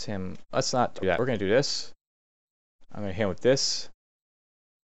 What's him? Let's not do that. We're gonna do this. I'm gonna hit him with this.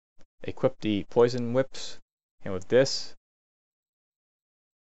 Equip the poison whips. Hit him with this.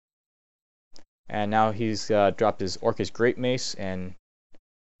 And now he's dropped his Orcish Great Mace, and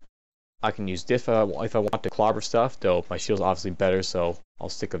I can use this if I want to clobber stuff, though my shield's obviously better, so I'll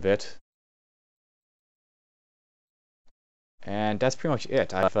stick with it. And that's pretty much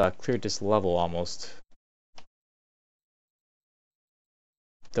it. I've cleared this level almost.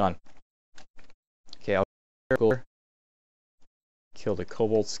 Done. Okay, I'll go kill the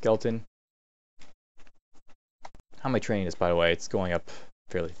kobold skeleton. How am I training this, by the way? It's going up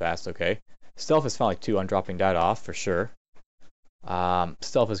fairly fast. Okay. Stealth is finally 2. I'm dropping that off for sure.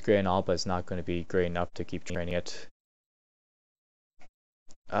 Stealth is great and all, but it's not going to be great enough to keep training it.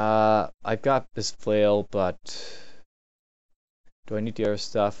 I've got this flail, but do I need the other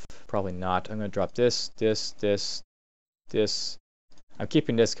stuff? Probably not. I'm going to drop this. I'm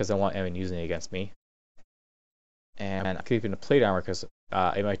keeping this because I want anyone using it against me. And I'm keeping the plate armor because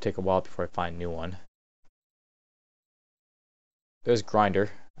it might take a while before I find a new one. There's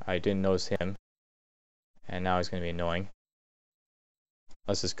Grinder. I didn't notice him. And now he's going to be annoying.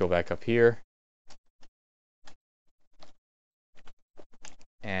 Let's just go back up here.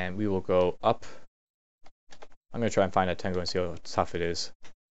 And we will go up. I'm going to try and find that tango and see how tough it is.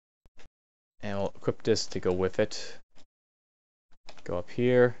 And we'll equip this to go with it. Go up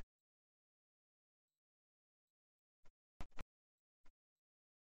here.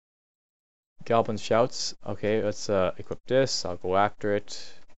 Goblin shouts. Okay, let's equip this. I'll go after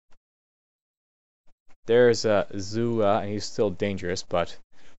it. There's Zula, and he's still dangerous, but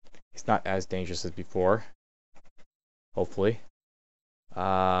he's not as dangerous as before. Hopefully.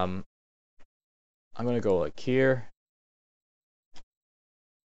 I'm gonna go like here.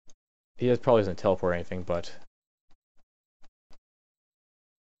 He probably doesn't teleport or anything, but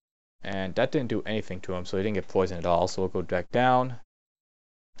and that didn't do anything to him, so he didn't get poisoned at all. So we'll go back down.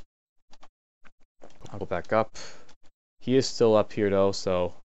 I'll go back up. He is still up here though,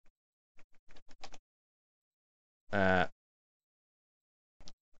 so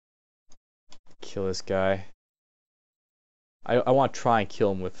kill this guy. I want to try and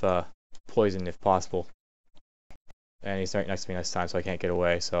kill him with poison if possible. And he's right next to me this time, so I can't get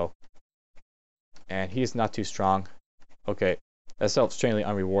away. So, and he's not too strong. Okay, that's extremely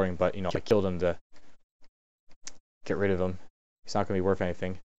unrewarding, but you know, I killed him to get rid of him. He's not going to be worth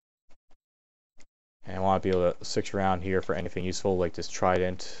anything. And I want to be able to switch around here for anything useful, like this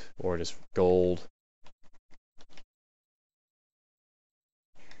trident or just gold.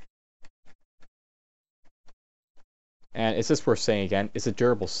 And it's just worth saying again, it's a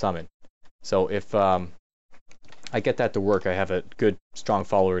durable summon. So if I get that to work, I have a good, strong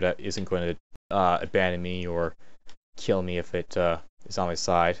follower that isn't going to abandon me or kill me if it is on my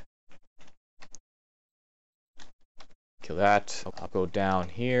side. Kill that. I'll go down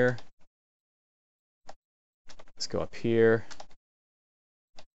here. Let's go up here.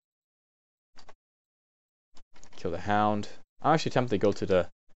 Kill the hound. I'm actually tempted to go to the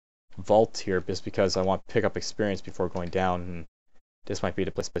vault here just because I want to pick up experience before going down, and this might be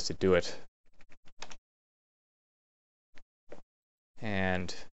the place to do it.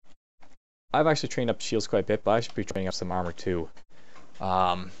 And I've actually trained up shields quite a bit, but I should be training up some armor too.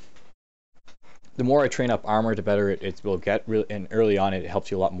 The more I train up armor, the better it will get, and early on it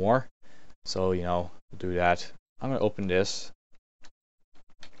helps you a lot more. So, you know, do that. I'm going to open this,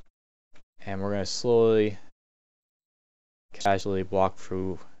 and we're going to slowly, casually walk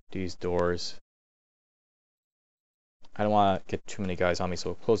through these doors. I don't want to get too many guys on me, so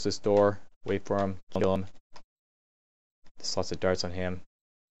we'll close this door, wait for him, kill him. There's lots of darts on him.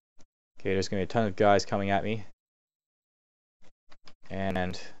 Okay, there's going to be a ton of guys coming at me.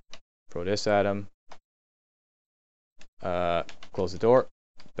 And throw this at him. Close the door,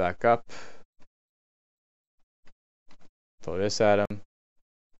 back up. Throw this at him.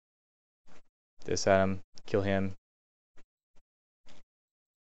 This at him, kill him.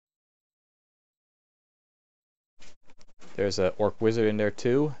 There's an orc wizard in there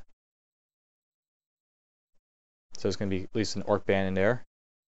too. So there's going to be at least an orc band in there.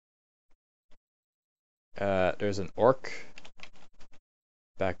 There's an orc.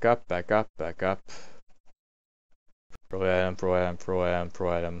 Back up, back up, back up. Throw at him, throw at him, throw at him,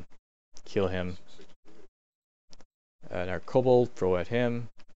 throw at him. Kill him. And our kobold, throw at him.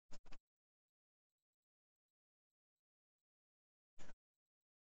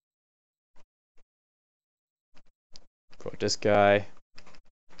 Throw at this guy.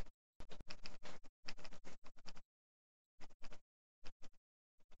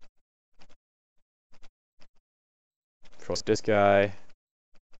 Throw at this guy.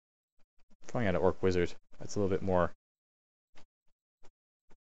 Throwing at an orc wizard. That's a little bit more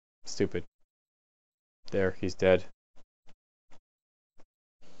stupid. There, he's dead.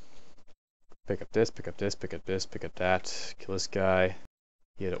 Pick up this, pick up this, pick up this, pick up that. Kill this guy.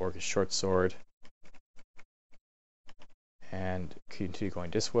 He had an orcish short sword. And continue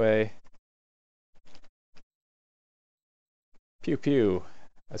going this way. Pew pew.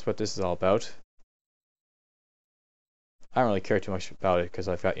 That's what this is all about. I don't really care too much about it because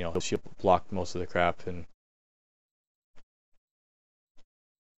I've got, you know, shield blocked most of the crap, and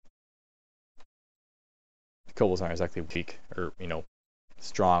the kobolds aren't exactly weak or, you know,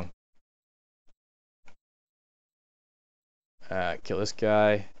 strong. Kill this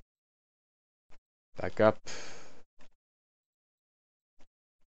guy. Back up.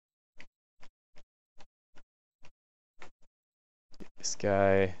 This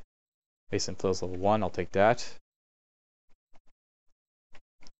guy. Mason Flill's level 1, I'll take that.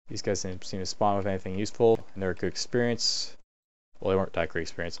 These guys didn't seem to spawn with anything useful, and they're a good experience. Well, they weren't that great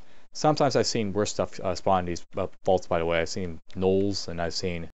experience. Sometimes I've seen worse stuff spawn in these vaults, by the way. I've seen gnolls, and I've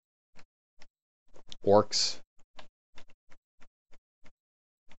seen orcs.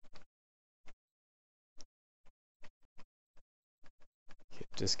 Hit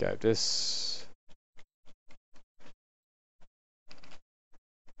this guy with this.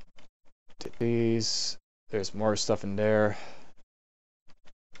 Did these. There's more stuff in there.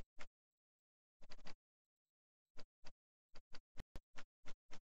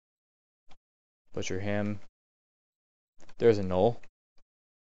 Butcher him. There's a gnoll.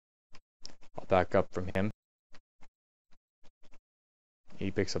 I'll back up from him.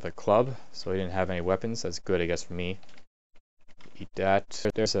 He picks up a club, so he didn't have any weapons. That's good, I guess, for me. Eat that.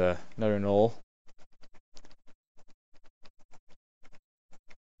 There's another gnoll.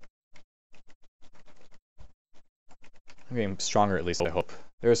 I'm getting stronger, at least, I hope.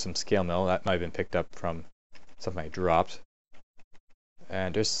 There's some scale mail. That might have been picked up from something I dropped.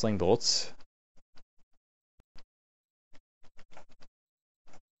 And there's sling bolts.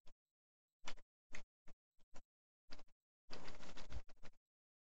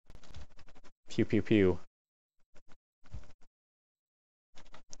 Pew pew pew.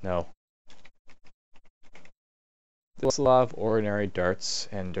 No. There's a lot of ordinary darts,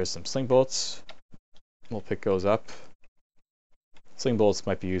 and there's some sling bolts. We'll pick those up. Sling bolts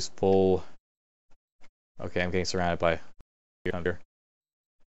might be useful. Okay, I'm getting surrounded by thunder.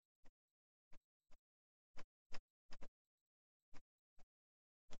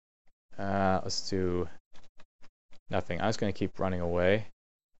 Let's do nothing. I'm just going to keep running away.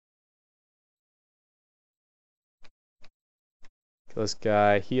 Kill this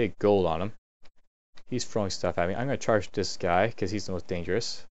guy. He had gold on him. He's throwing stuff at me. I'm going to charge this guy because he's the most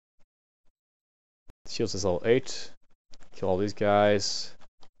dangerous. Shields is level 8. Kill all these guys.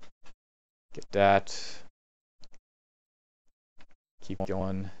 Get that. Keep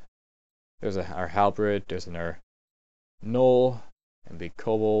going. There's our halberd. There's another gnoll and big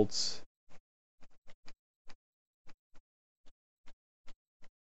kobolds.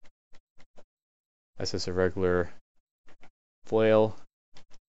 That's just a regular flail.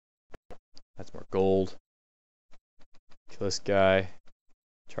 That's more gold. Kill this guy.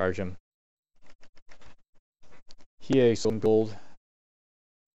 Charge him. He has some gold.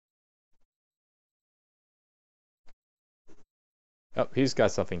 Oh, he's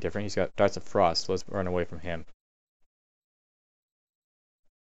got something different. He's got darts of frost. Let's run away from him.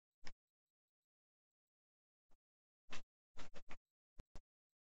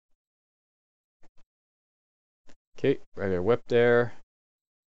 Okay, regular whip there.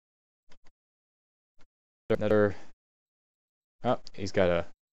 Another. Oh, he's got a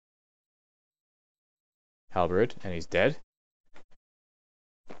halberd, and he's dead.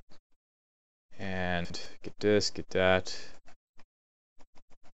 And get this, get that.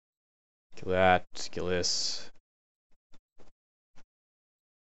 Kill that, kill this.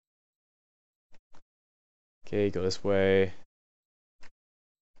 Okay, go this way.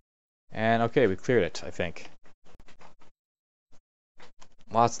 And okay, we cleared it, I think.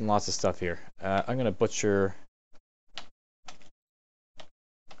 Lots and lots of stuff here. I'm gonna butcher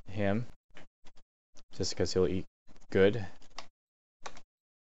him just because he'll eat good.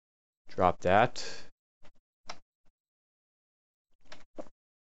 Drop that.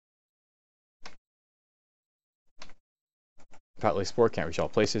 Fatly Spore can't reach all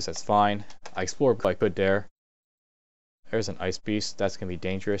places, that's fine. I explored what I could there. There's an ice beast, that's gonna be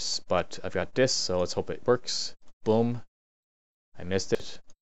dangerous, but I've got this, so let's hope it works. Boom. I missed it.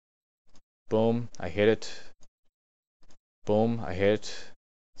 Boom, I hit it. Boom, I hit it.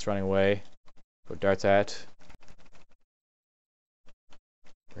 It's running away. Go darts at.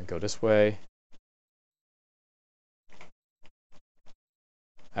 We're gonna go this way.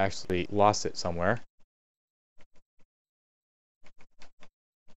 I actually lost it somewhere.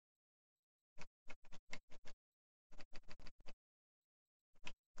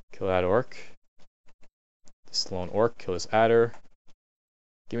 Kill that orc. This lone orc, kill this adder.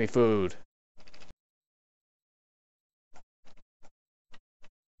 Give me food.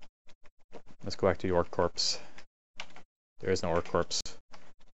 Let's go back to the orc corpse. There is no orc corpse.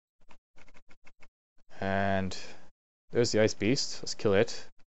 And there's the ice beast. Let's kill it.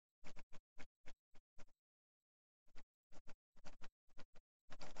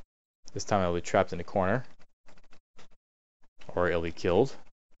 This time it'll be trapped in the corner. Or it'll be killed.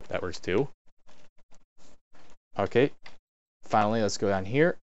 That works too. Okay. Finally, let's go down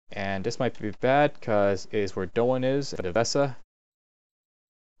here. And this might be bad because it is where DgWn is, at Vesa.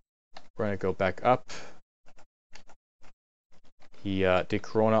 We're going to go back up. He did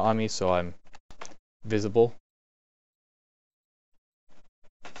Corona on me, so I'm visible.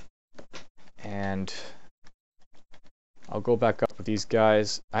 And I'll go back up with these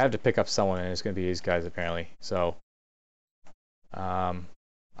guys. I have to pick up someone, and it's going to be these guys apparently. So I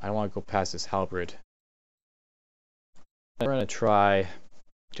don't want to go past this halberd. We're going to try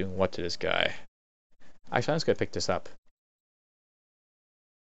doing what to this guy. Actually, I'm just going to pick this up.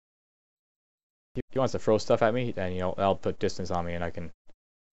 If he wants to throw stuff at me, then that'll put distance on me, and I can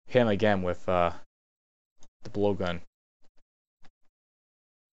hit him again with the blowgun.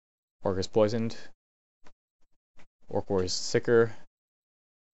 Orc is poisoned. Orc war is sicker.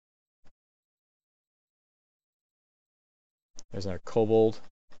 There's another kobold.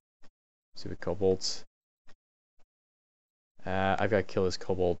 Stupid kobolds. I've got to kill this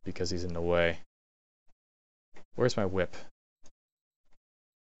kobold because he's in the way. Where's my whip?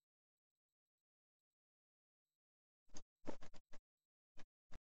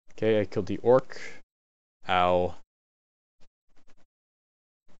 Okay, I killed the orc. Ow.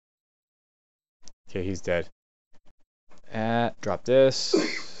 Okay, he's dead. Drop this.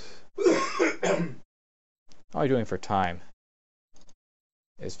 How are you doing for time?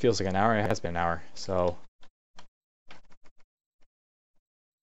 It feels like an hour. It has been an hour, so.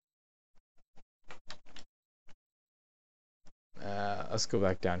 Let's go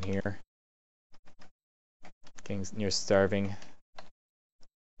back down here. Getting near starving.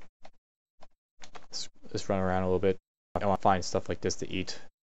 Let's run around a little bit. I want to find stuff like this to eat.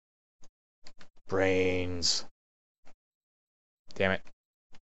 Brains. Damn it.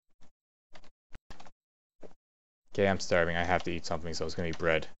 Okay, I'm starving. I have to eat something, so it's going to be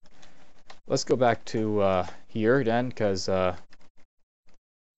bread. Let's go back to here then, because don't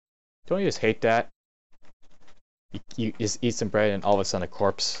you just hate that? You just eat some bread and all of a sudden a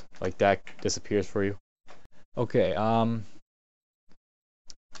corpse like that disappears for you. Okay,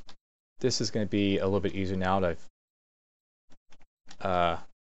 this is going to be a little bit easier now that I've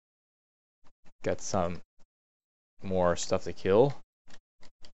got some more stuff to kill.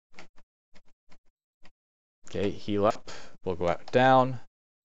 Okay, heal up. We'll go out down.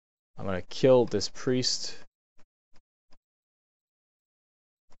 I'm going to kill this priest.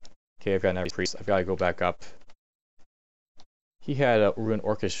 Okay, I've got another priest. I've got to go back up. He had a ruined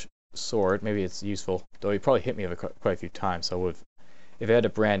Orcish sword. Maybe it's useful. Though he probably hit me with it quite a few times. So if I had a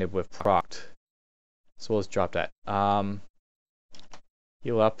brand, it would have procced. So let's drop that.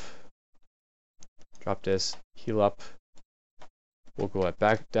 Heal up. Drop this. Heal up. We'll go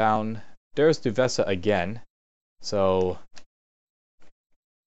back down. There's Duvesa again. So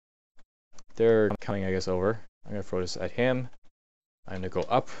they're coming, I guess, over. I'm going to throw this at him. I'm going to go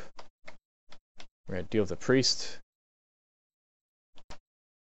up. We're going to deal with the priest.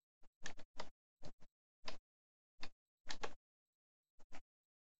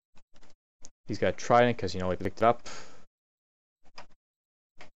 He's got a trident because, he picked it up.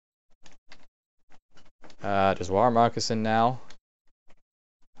 There's War Moccasin now.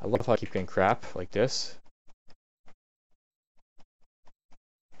 I love how I keep getting crap like this.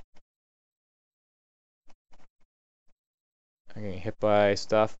 I'm getting hit by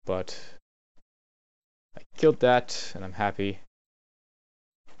stuff, but I killed that, and I'm happy.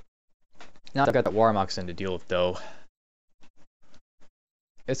 Now I've got that War Moccasin to deal with, though.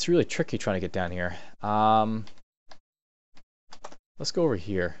 It's really tricky trying to get down here. Let's go over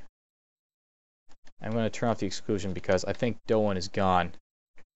here. I'm going to turn off the exclusion because I think DgWn is gone.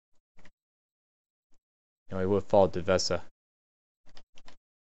 We would have followed Vesa.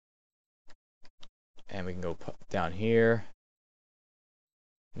 And we can go down here.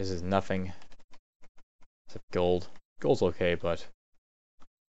 This is nothing except gold. Gold's okay, but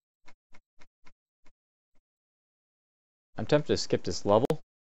I'm tempted to skip this level,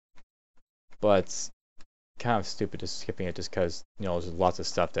 but it's kind of stupid just skipping it just because, there's lots of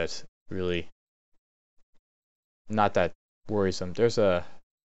stuff that's really not that worrisome. There's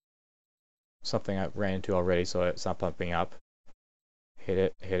something I ran into already, so it's not pumping up.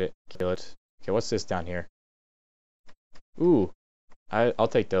 Hit it, kill it. Okay, what's this down here? Ooh, I'll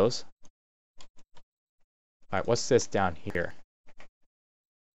take those. Alright, what's this down here?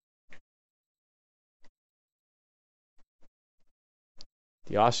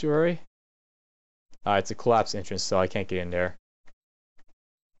 The ossuary? It's a collapsed entrance, so I can't get in there.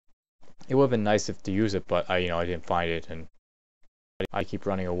 It would have been nice if to use it, but I didn't find it, and I keep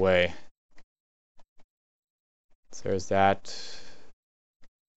running away. So there's that.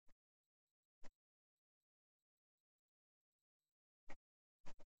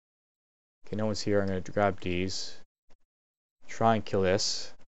 Okay, no one's here. I'm gonna grab these. Try and kill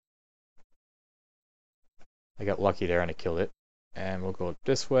this. I got lucky there and I killed it. And we'll go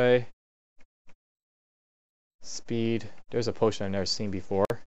this way. Speed. There's a potion I've never seen before.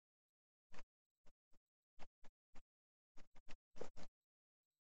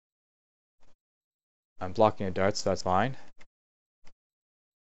 I'm blocking the darts, so that's fine.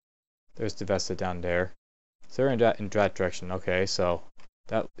 There's the Vesta down there. So they're in that direction. Okay, so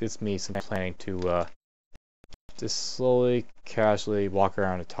that is me planning to just slowly, casually walk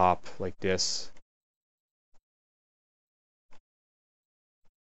around the top like this.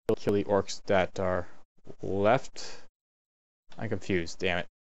 Kill the orcs that are left. I'm confused, damn it.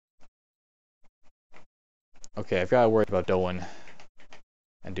 Okay, I've got to worry about DgWn1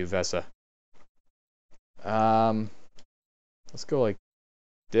 and do Vesa. Let's go like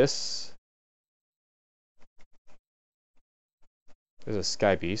this. There's a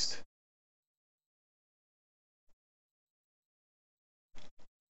sky beast.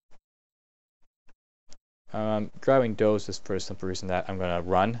 Grabbing those just for the simple reason that I'm gonna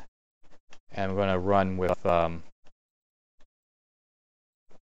run, and I'm gonna run with a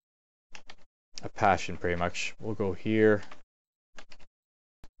passion pretty much. We'll go here.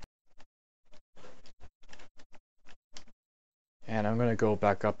 And I'm gonna go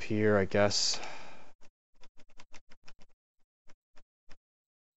back up here, I guess.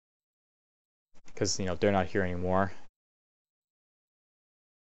 Because, they're not here anymore.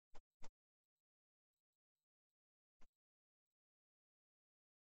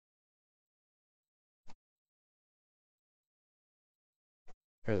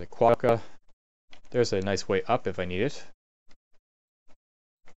 There's a quokka. There's a nice way up if I need it.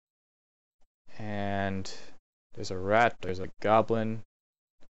 And there's a rat, there's a goblin.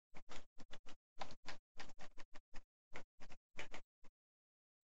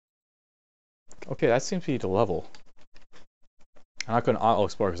 Okay, that seems to be the level. I'm not going to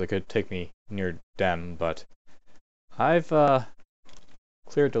auto-explore because it could take me near them, but I've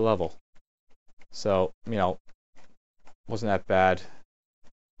cleared the level. So, wasn't that bad.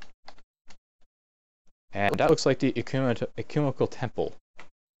 And that looks like the Ecumenical Temple.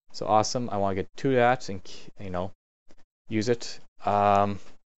 So awesome, I want to get to that and, use it. Up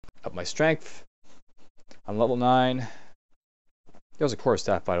my strength. I'm level 9. There's a core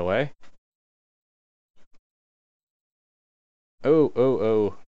staff, by the way.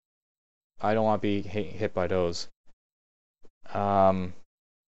 Oh. I don't want to be hit by those. Okay,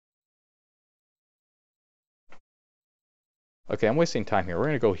 I'm wasting time here. We're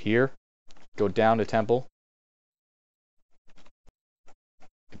going to go here. Go down the temple.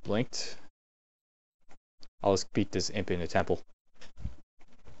 It blinked. I'll just beat this imp in the temple.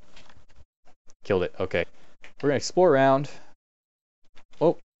 Killed it. Okay. We're going to explore around.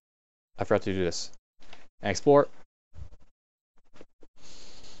 Oh, I forgot to do this. And explore.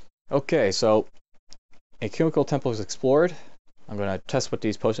 Okay, so Ecumenical Temple is explored. I'm going to test what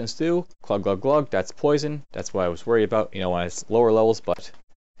these potions do. Glug, glug, glug. That's poison. That's what I was worried about, when it's lower levels, but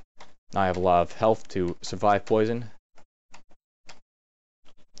now I have a lot of health to survive poison.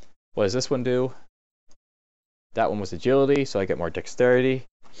 What does this one do? That one was agility, so I get more dexterity.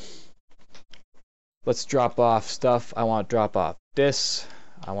 Let's drop off stuff. I want to drop off this.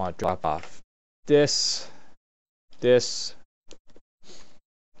 I want to drop off this. This.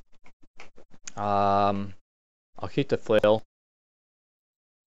 I'll keep the flail.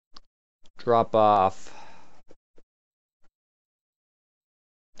 Drop off.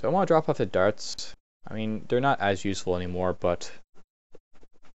 Do I want to drop off the darts? I mean, they're not as useful anymore, but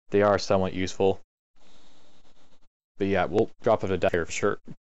they are somewhat useful. But yeah, we'll drop off the dagger for sure.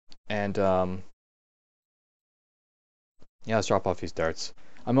 And yeah, let's drop off these darts.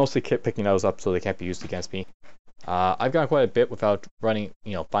 I'm mostly picking those up so they can't be used against me. I've gone quite a bit without running,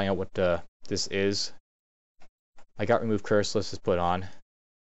 finding out what this is. I got remove curse. Let's just put it on.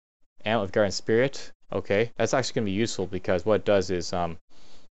 Amulet of Guardian Spirit. Okay, that's actually going to be useful because what it does is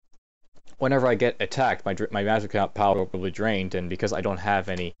whenever I get attacked, my magical power will be drained, and because I don't have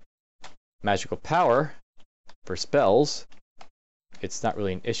any magical power for spells, it's not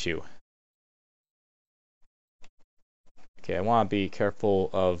really an issue. Okay, I want to be careful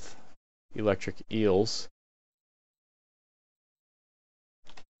of electric eels.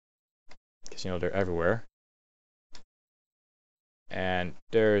 Because, they're everywhere. And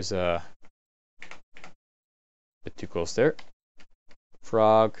there's a bit too close there.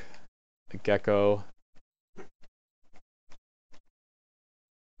 Frog, a gecko.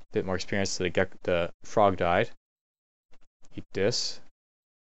 Bit more experience, so the frog died. Eat this.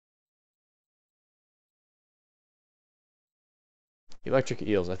 Electric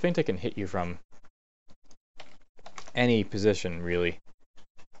eels. I think they can hit you from any position, really.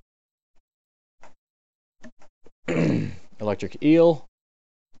 Electric eel.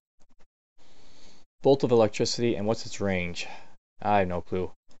 Bolt of electricity, and what's its range? I have no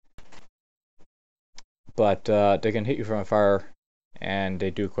clue. But they can hit you from afar, and they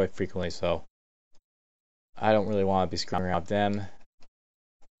do quite frequently, so I don't really want to be screwing around with them.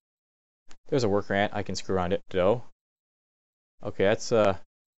 There's a worker ant. I can screw around it, though. Okay, that's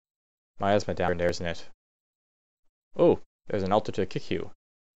my down there, isn't it? Oh, there's an altar to kick you.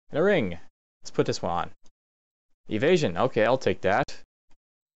 And a ring. Let's put this one on. Evasion. Okay, I'll take that.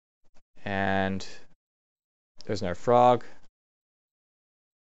 And there's another frog.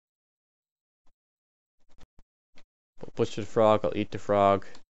 I'll butcher the frog. I'll eat the frog.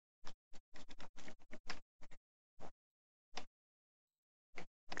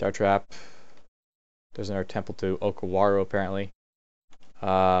 Dart trap. There's another temple to Okawaru, apparently.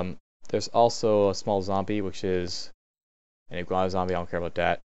 There's also a small zombie, which is an iguana zombie. I don't care about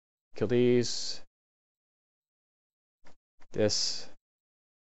that. Kill these. This.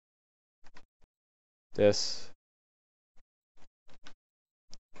 This.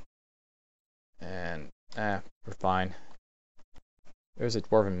 And, we're fine. There's a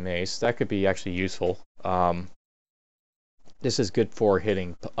dwarven mace. That could be actually useful. This is good for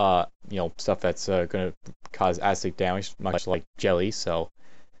hitting, stuff that's going to cause acid damage, much like jelly, so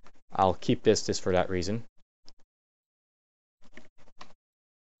I'll keep this just for that reason.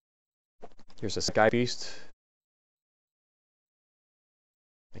 Here's a sky beast.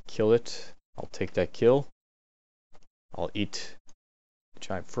 I kill it. I'll take that kill. I'll eat the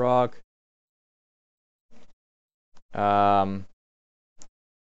giant frog.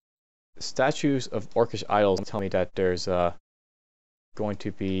 Statues of Orcish idols tell me that there's going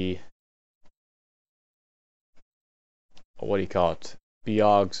to be, what do you call it?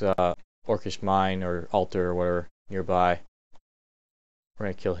 Biog's Orcish mine or altar or whatever nearby. We're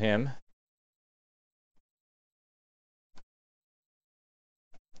gonna kill him.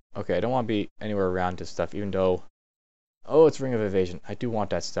 Okay, I don't want to be anywhere around this stuff, even though... Oh, it's Ring of Evasion. I do want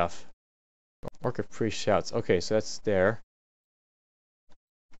that stuff. Orc of Priest shouts. Okay, so that's there.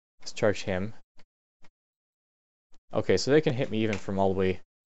 Let's charge him. Okay, so they can hit me even from all the way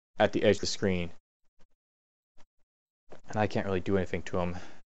at the edge of the screen. And I can't really do anything to him.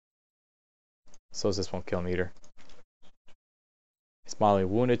 So is this 1 kilometer. It's mildly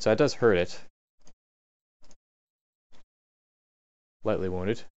wounded, so that does hurt it. Lightly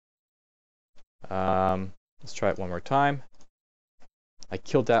wounded. Let's try it one more time. I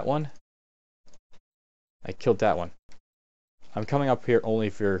killed that one. I killed that one. I'm coming up here only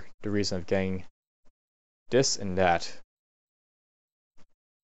for the reason of getting this and that.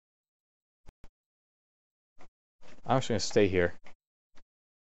 I'm just going to stay here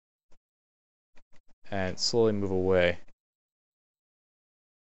and slowly move away.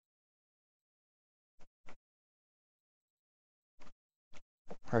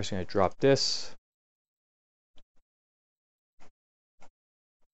 I'm just going to drop this.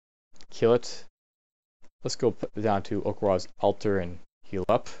 Kill it. Let's go down to Okawaru's altar and heal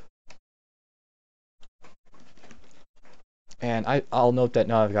up. And I'll note that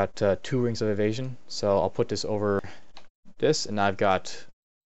now I've got 2 rings of evasion, so I'll put this over this, and I've got,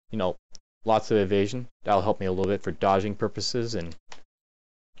 lots of evasion. That'll help me a little bit for dodging purposes. And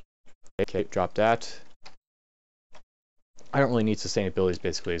okay, drop that. I don't really need sustainabilities,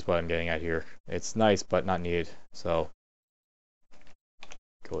 basically, is what I'm getting at here. It's nice, but not needed. So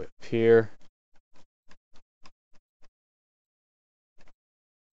go up here.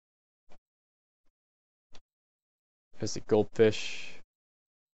 There's the goldfish.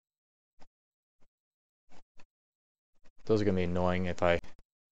 Those are going to be annoying if I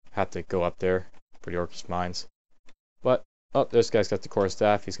have to go up there for the Orcish Mines. But, oh, this guy's got the core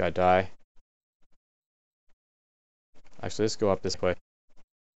staff. He's got to die. Actually, let's go up this way.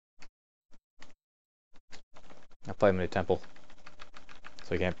 I'll fight him in the temple.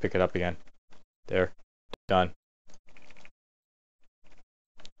 So I can't pick it up again. There. Done.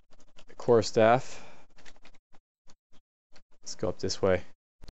 The core staff. Let's go up this way.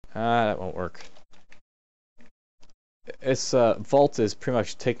 That won't work. Its vault is pretty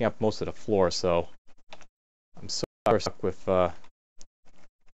much taking up most of the floor, so I'm so stuck with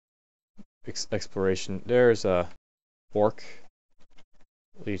exploration. There's a orc.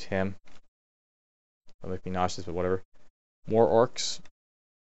 We'll eat him. That'll make me nauseous, but whatever. More orcs.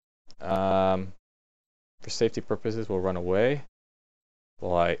 For safety purposes, we'll run away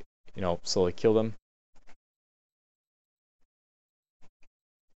while I, slowly kill them.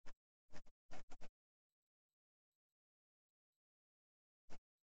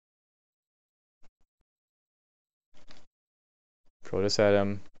 Throw this at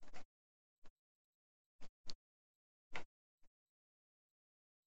him.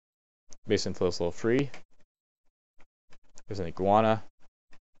 Mason feels a little free. There's an iguana.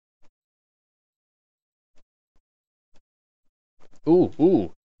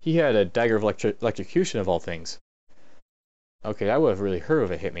 Ooh, he had a dagger of electrocution of all things. Okay, that would have really hurt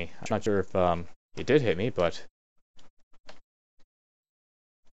if it hit me. I'm not sure if it did hit me, but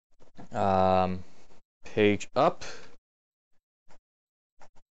page up.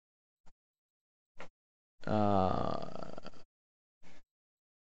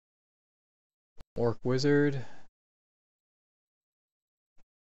 Orc wizard.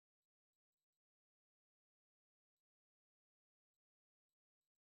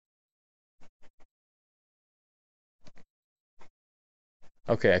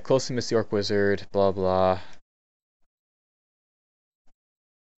 Okay, I closely missed the orc wizard, blah blah.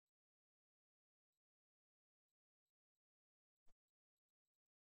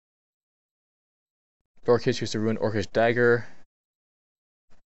 The orc hits you with a ruined orcish dagger.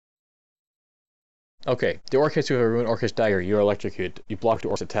 Okay, the orc hits you with a ruined orcish dagger, you're electrocuted. You blocked the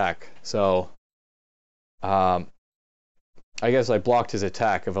orc's attack. So, I guess I blocked his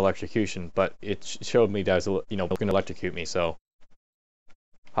attack of electrocution, but it showed me that it was, going to electrocute me, so.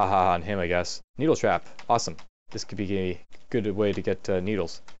 Haha on him, I guess. Needle trap. Awesome. This could be a good way to get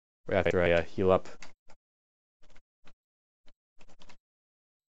needles right after I heal up.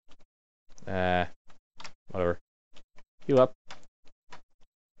 Whatever. Heal up.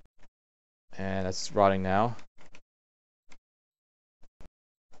 And that's rotting now.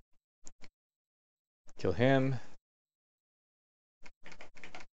 Kill him.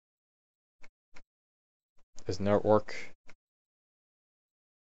 There's another orc.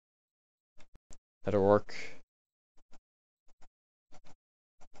 Another orc.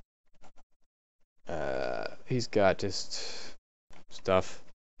 He's got just stuff.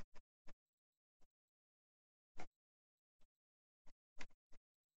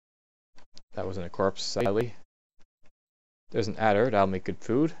 That wasn't a corpse, sadly. There's an adder, that'll make good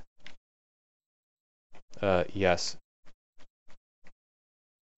food. Yes.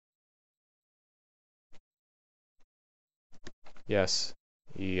 Yes,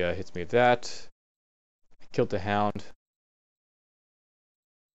 he hits me with that. Killed the hound.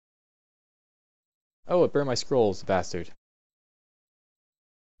 Oh, it burned my scrolls, bastard.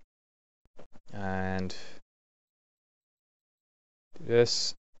 And do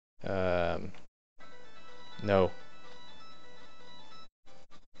this. No.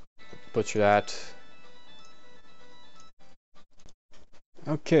 Butcher that.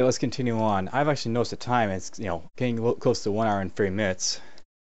 Okay, let's continue on. I've actually noticed the time. It's getting close to 1 hour and 30 minutes.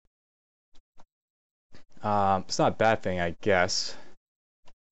 It's not a bad thing, I guess.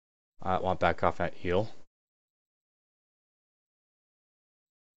 I want to back off that eel.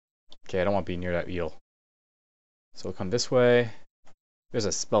 Okay, I don't want to be near that eel. So we'll come this way. There's a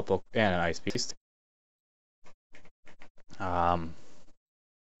spellbook and an ice beast.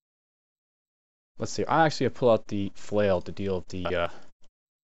 Let's see. I actually pull out the flail to deal with the.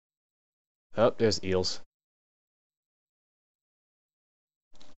 Oh, there's eels.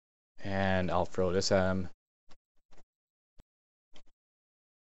 And I'll throw this at him.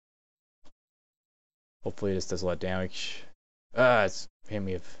 Hopefully this does a lot of damage. It's hit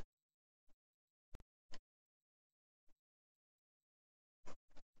me with.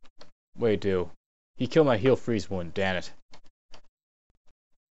 Wait, he killed my heal freeze wound, damn it.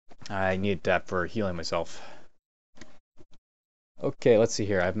 I need that for healing myself. Okay, let's see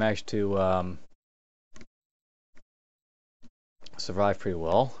here. I've managed to survive pretty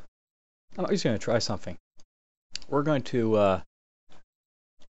well. I'm just going to try something. We're going to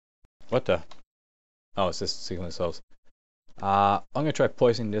what the? Oh, it's just signaling themselves. I'm going to try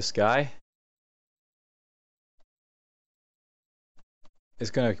poisoning this guy.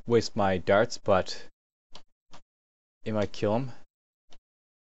 It's going to waste my darts, but it might kill him.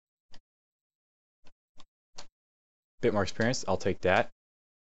 Bit more experience, I'll take that.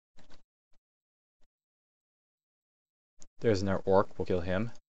 There's another orc, we'll kill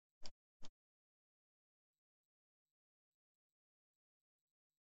him.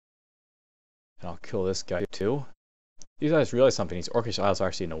 And I'll kill this guy too. These guys realize something, these orcish isles are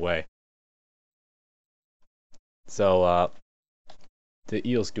actually in the way. So, the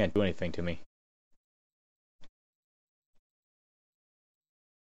eels can't do anything to me.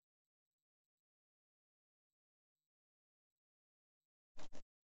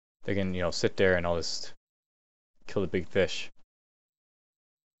 They can, you know, sit there and I'll just kill the big fish.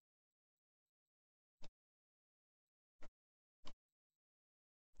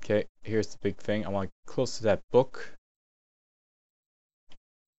 Okay, here's the big thing. I want to get close to that book.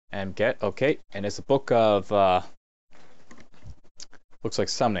 And get, okay, and it's a book of, looks like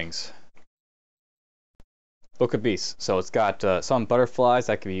summonings. Book of Beasts. So it's got some butterflies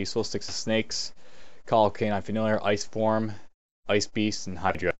that could be useful, sticks of snakes, call canine familiar, ice form, ice beast, and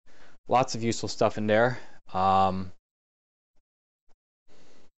hydra. Lots of useful stuff in there. I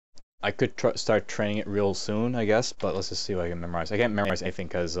could start training it real soon, I guess, but let's just see what I can memorize. I can't memorize anything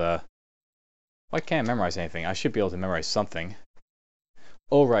because, well, I can't memorize anything. I should be able to memorize something.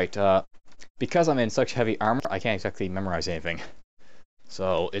 Oh, right, because I'm in such heavy armor, I can't exactly memorize anything.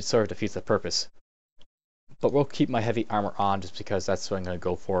 So it sort of defeats the purpose. But we'll keep my heavy armor on just because that's what I'm going to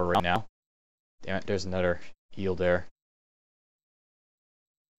go for right now. Damn it, there's another eel there.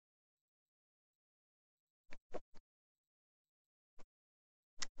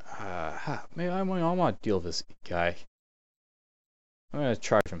 Maybe I want to deal with this guy. I'm going to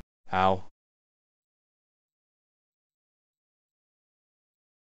charge him. Ow.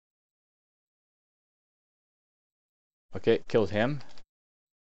 Okay, killed him.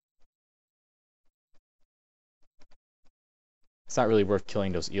 It's not really worth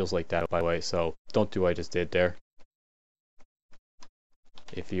killing those eels like that, by the way, so don't do what I just did there.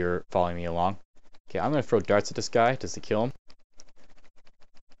 If you're following me along. Okay, I'm going to throw darts at this guy just to kill him.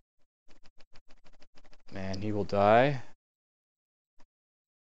 And he will die.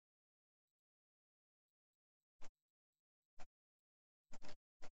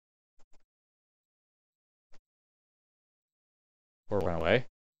 Or run away.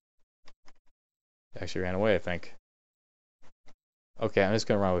 He actually ran away, I think. Okay, I'm just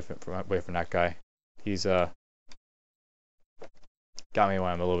going to run away from that guy. He's, got me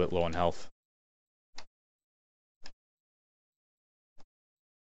when I'm a little bit low on health.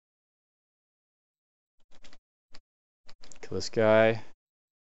 Kill this guy.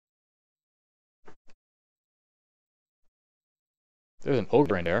 There's an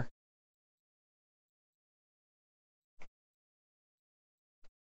ogre in there.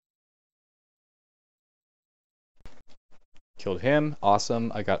 Killed him.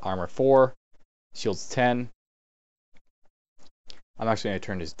 Awesome. I got armor 4. Shields 10. I'm actually going to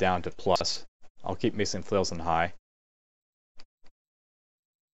turn this down to plus. I'll keep missing flails on high.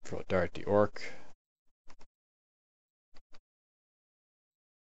 Throw a dart at the orc.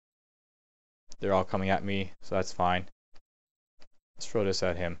 They're all coming at me, so that's fine. Let's throw this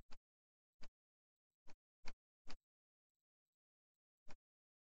at him.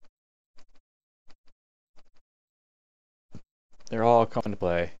 They're all coming to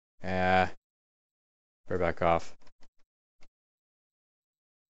play. We're back off.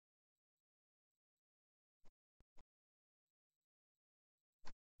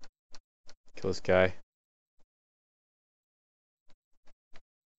 Kill this guy.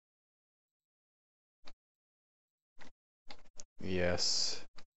 Yes.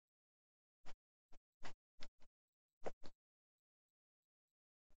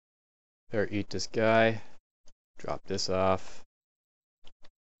 There, eat this guy. Drop this off.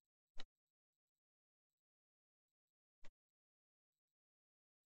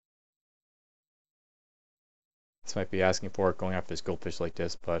 This might be asking for it going after this goldfish like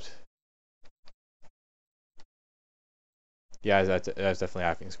this, but yeah, that's definitely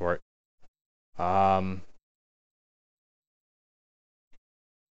asking for it.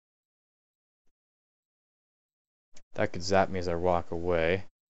 That could zap me as I walk away.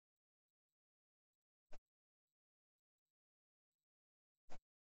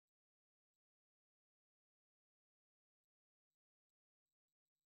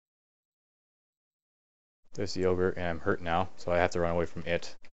 There's the ogre, and I'm hurt now, so I have to run away from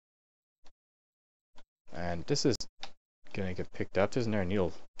it. And this is gonna get picked up. There's another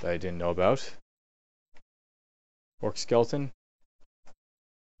needle that I didn't know about. Orc skeleton.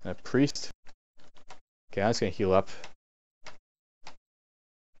 And a priest. Okay, I'm just gonna heal up.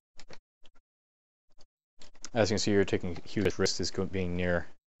 As you can see, you're taking huge risks being near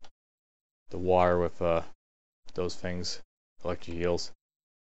the water with those things, electric eels.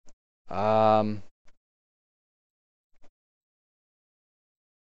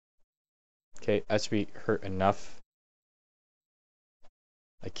 Okay, that should be hurt enough.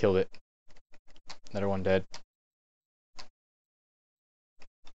 I killed it. Another one dead.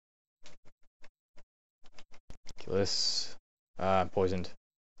 Kill this. I'm poisoned.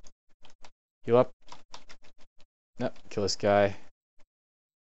 Heal up. No, kill this guy.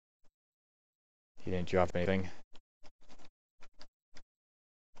 He didn't drop anything.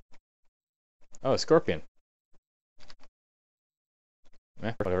 Oh, a scorpion.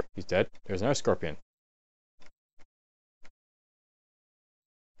 Whatever. He's dead. There's another scorpion.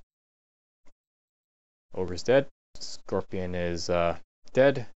 Ogre's dead. Scorpion is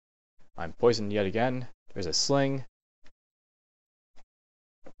dead. I'm poisoned yet again. There's a sling.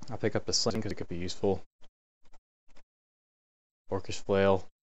 I'll pick up the sling because it could be useful. Orcish flail.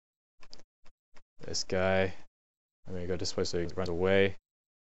 This guy. I'm gonna go this way so he runs away.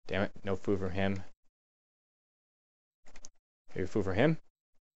 Damn it, no food from him. Maybe food for him?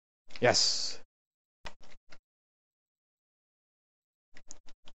 Yes!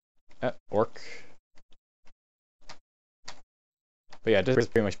 Orc. But yeah, this is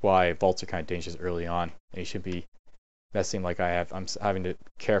pretty much why vaults are kind of dangerous early on. And you should be messing like I have. I'm having to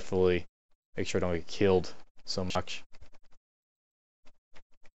carefully make sure I don't get killed so much.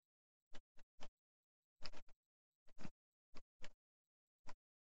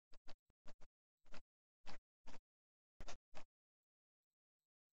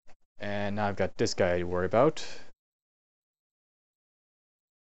 And now I've got this guy to worry about.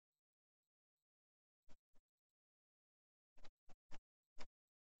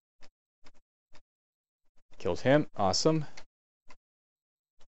 Killed him. Awesome.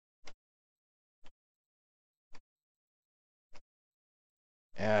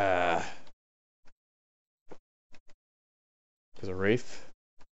 There's a reef.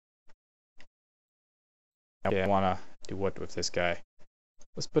 Okay, I want to do what with this guy?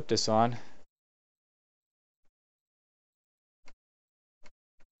 Let's put this on.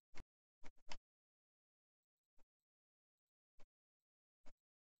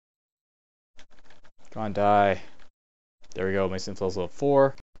 Come on, die. There we go. My synthill's level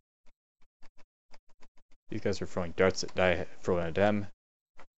 4. These guys are throwing darts at die, throwing at them.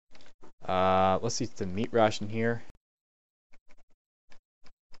 Let's eat the meat ration here.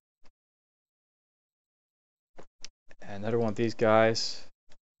 Another one of these guys.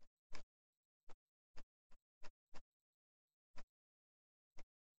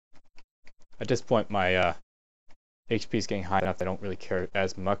 At this point, my HP is getting high enough. I don't really care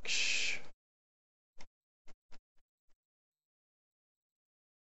as much.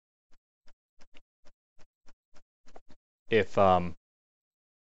 If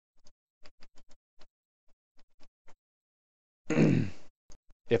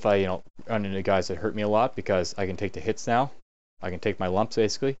if I run into guys that hurt me a lot, because I can take the hits now. I can take my lumps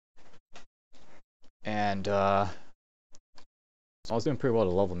basically. And I was doing pretty well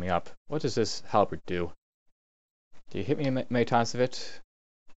to level me up. What does this halberd do? Do you hit me many times with it?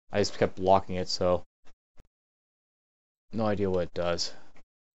 I just kept blocking it, so no idea what it does.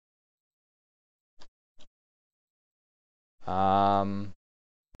 We're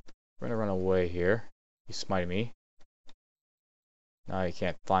gonna run away here. He smited me. Now he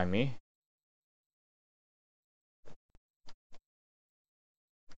can't find me.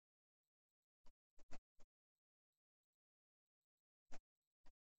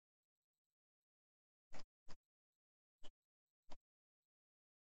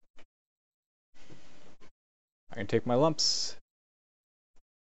 I can take my lumps.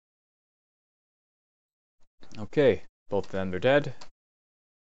 Okay, both of them are dead.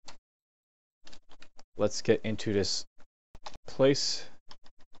 Let's get into this place.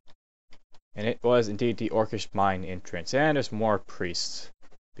 And it was indeed the Orcish Mine entrance. And there's more priests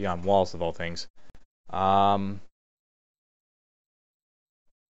beyond walls of all things. What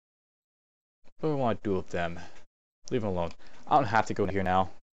do I want to do with them? Leave them alone. I don't have to go here now.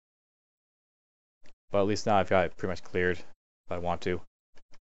 But at least now I've got it pretty much cleared if I want to.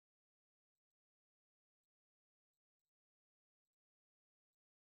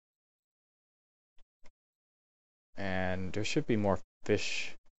 And there should be more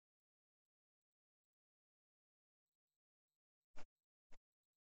fish.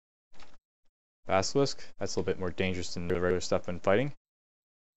 Basilisk. That's a little bit more dangerous than the regular stuff when fighting.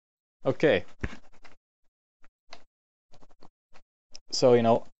 Okay. So,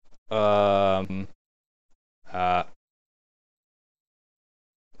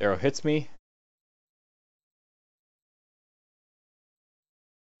 arrow hits me.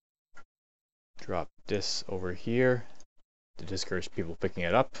 Drop this over here to discourage people picking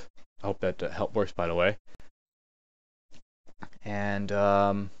it up. I hope that help works, by the way. And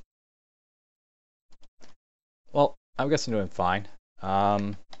well, I guess I'm doing fine.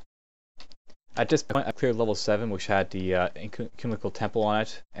 At this point, I cleared level 7, which had the Incumblical Temple on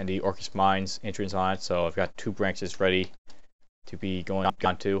it and the Orcish Mines entrance on it. So I've got 2 branches ready to be going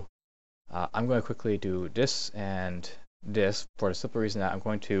on to. I'm going to quickly do this and this for the simple reason that I'm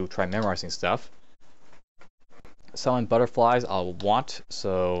going to try memorizing stuff. Summon butterflies I'll want,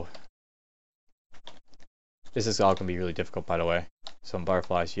 so this is all going to be really difficult, by the way. Summon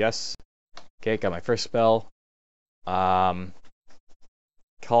butterflies, yes. Okay, got my first spell. Call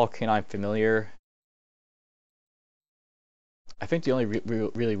Canine Familiar. I think the only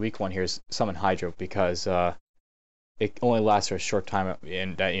really weak one here is Summon Hydra, because it only lasts for a short time,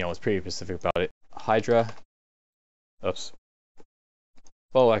 and that, it's pretty specific about it. Hydra. Oops.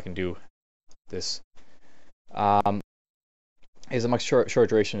 Oh, I can do this. Is a much shorter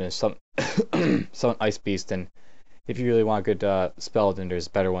duration than some Summon Ice Beast, and if you really want a good spell, then there's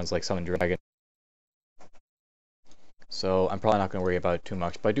better ones like Summon Dragon. So I'm probably not going to worry about it too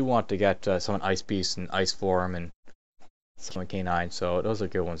much, but I do want to get Summon Ice Beast and Ice Form and Summon K9, so those are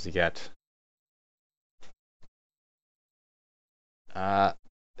good ones to get.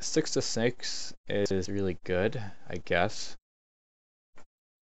 6 to 6 is really good, I guess.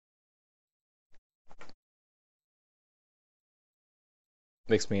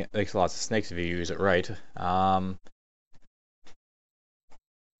 Makes lots of snakes if you use it right.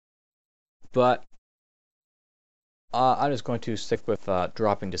 But I'm just going to stick with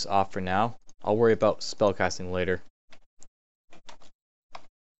dropping this off for now. I'll worry about spellcasting later.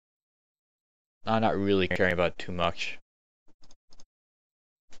 I'm not really caring about it too much.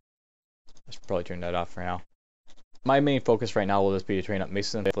 I should probably turn that off for now. My main focus right now will just be to train up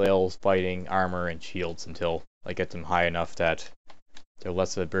Mason Flails, Fighting, Armor, and Shields until I get them high enough that they're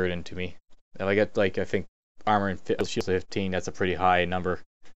less of a burden to me. If I get, like, I think Armor and Shields 15, that's a pretty high number.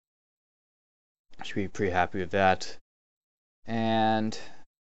 I should be pretty happy with that. And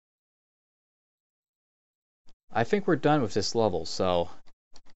I think we're done with this level, so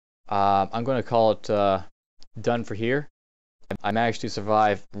I'm going to call it done for here. I managed to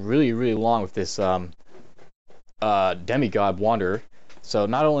survive really long with this Demigod Wanderer. So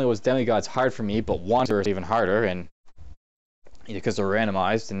not only was Demigods hard for me, but Wanderer is even harder, and because they're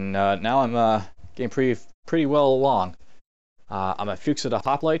randomized. And now I'm getting pretty well along. I'm at Fuchs of the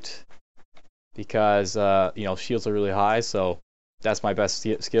Hoplite because shields are really high, so that's my best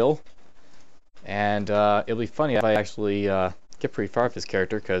skill. And it'll be funny if I actually get pretty far with this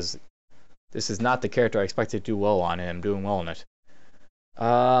character, because this is not the character I expected to do well on, and I'm doing well on it.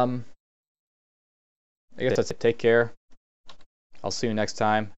 I guess that's it. Take care. I'll see you next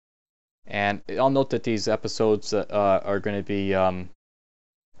time. And I'll note that these episodes are going to be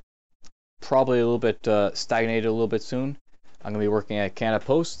probably a little bit stagnated a little bit soon. I'm going to be working at Canada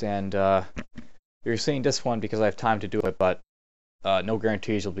Post, and you're seeing this one because I have time to do it, but no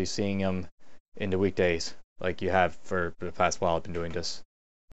guarantees you'll be seeing them in the weekdays like you have for the past while I've been doing this.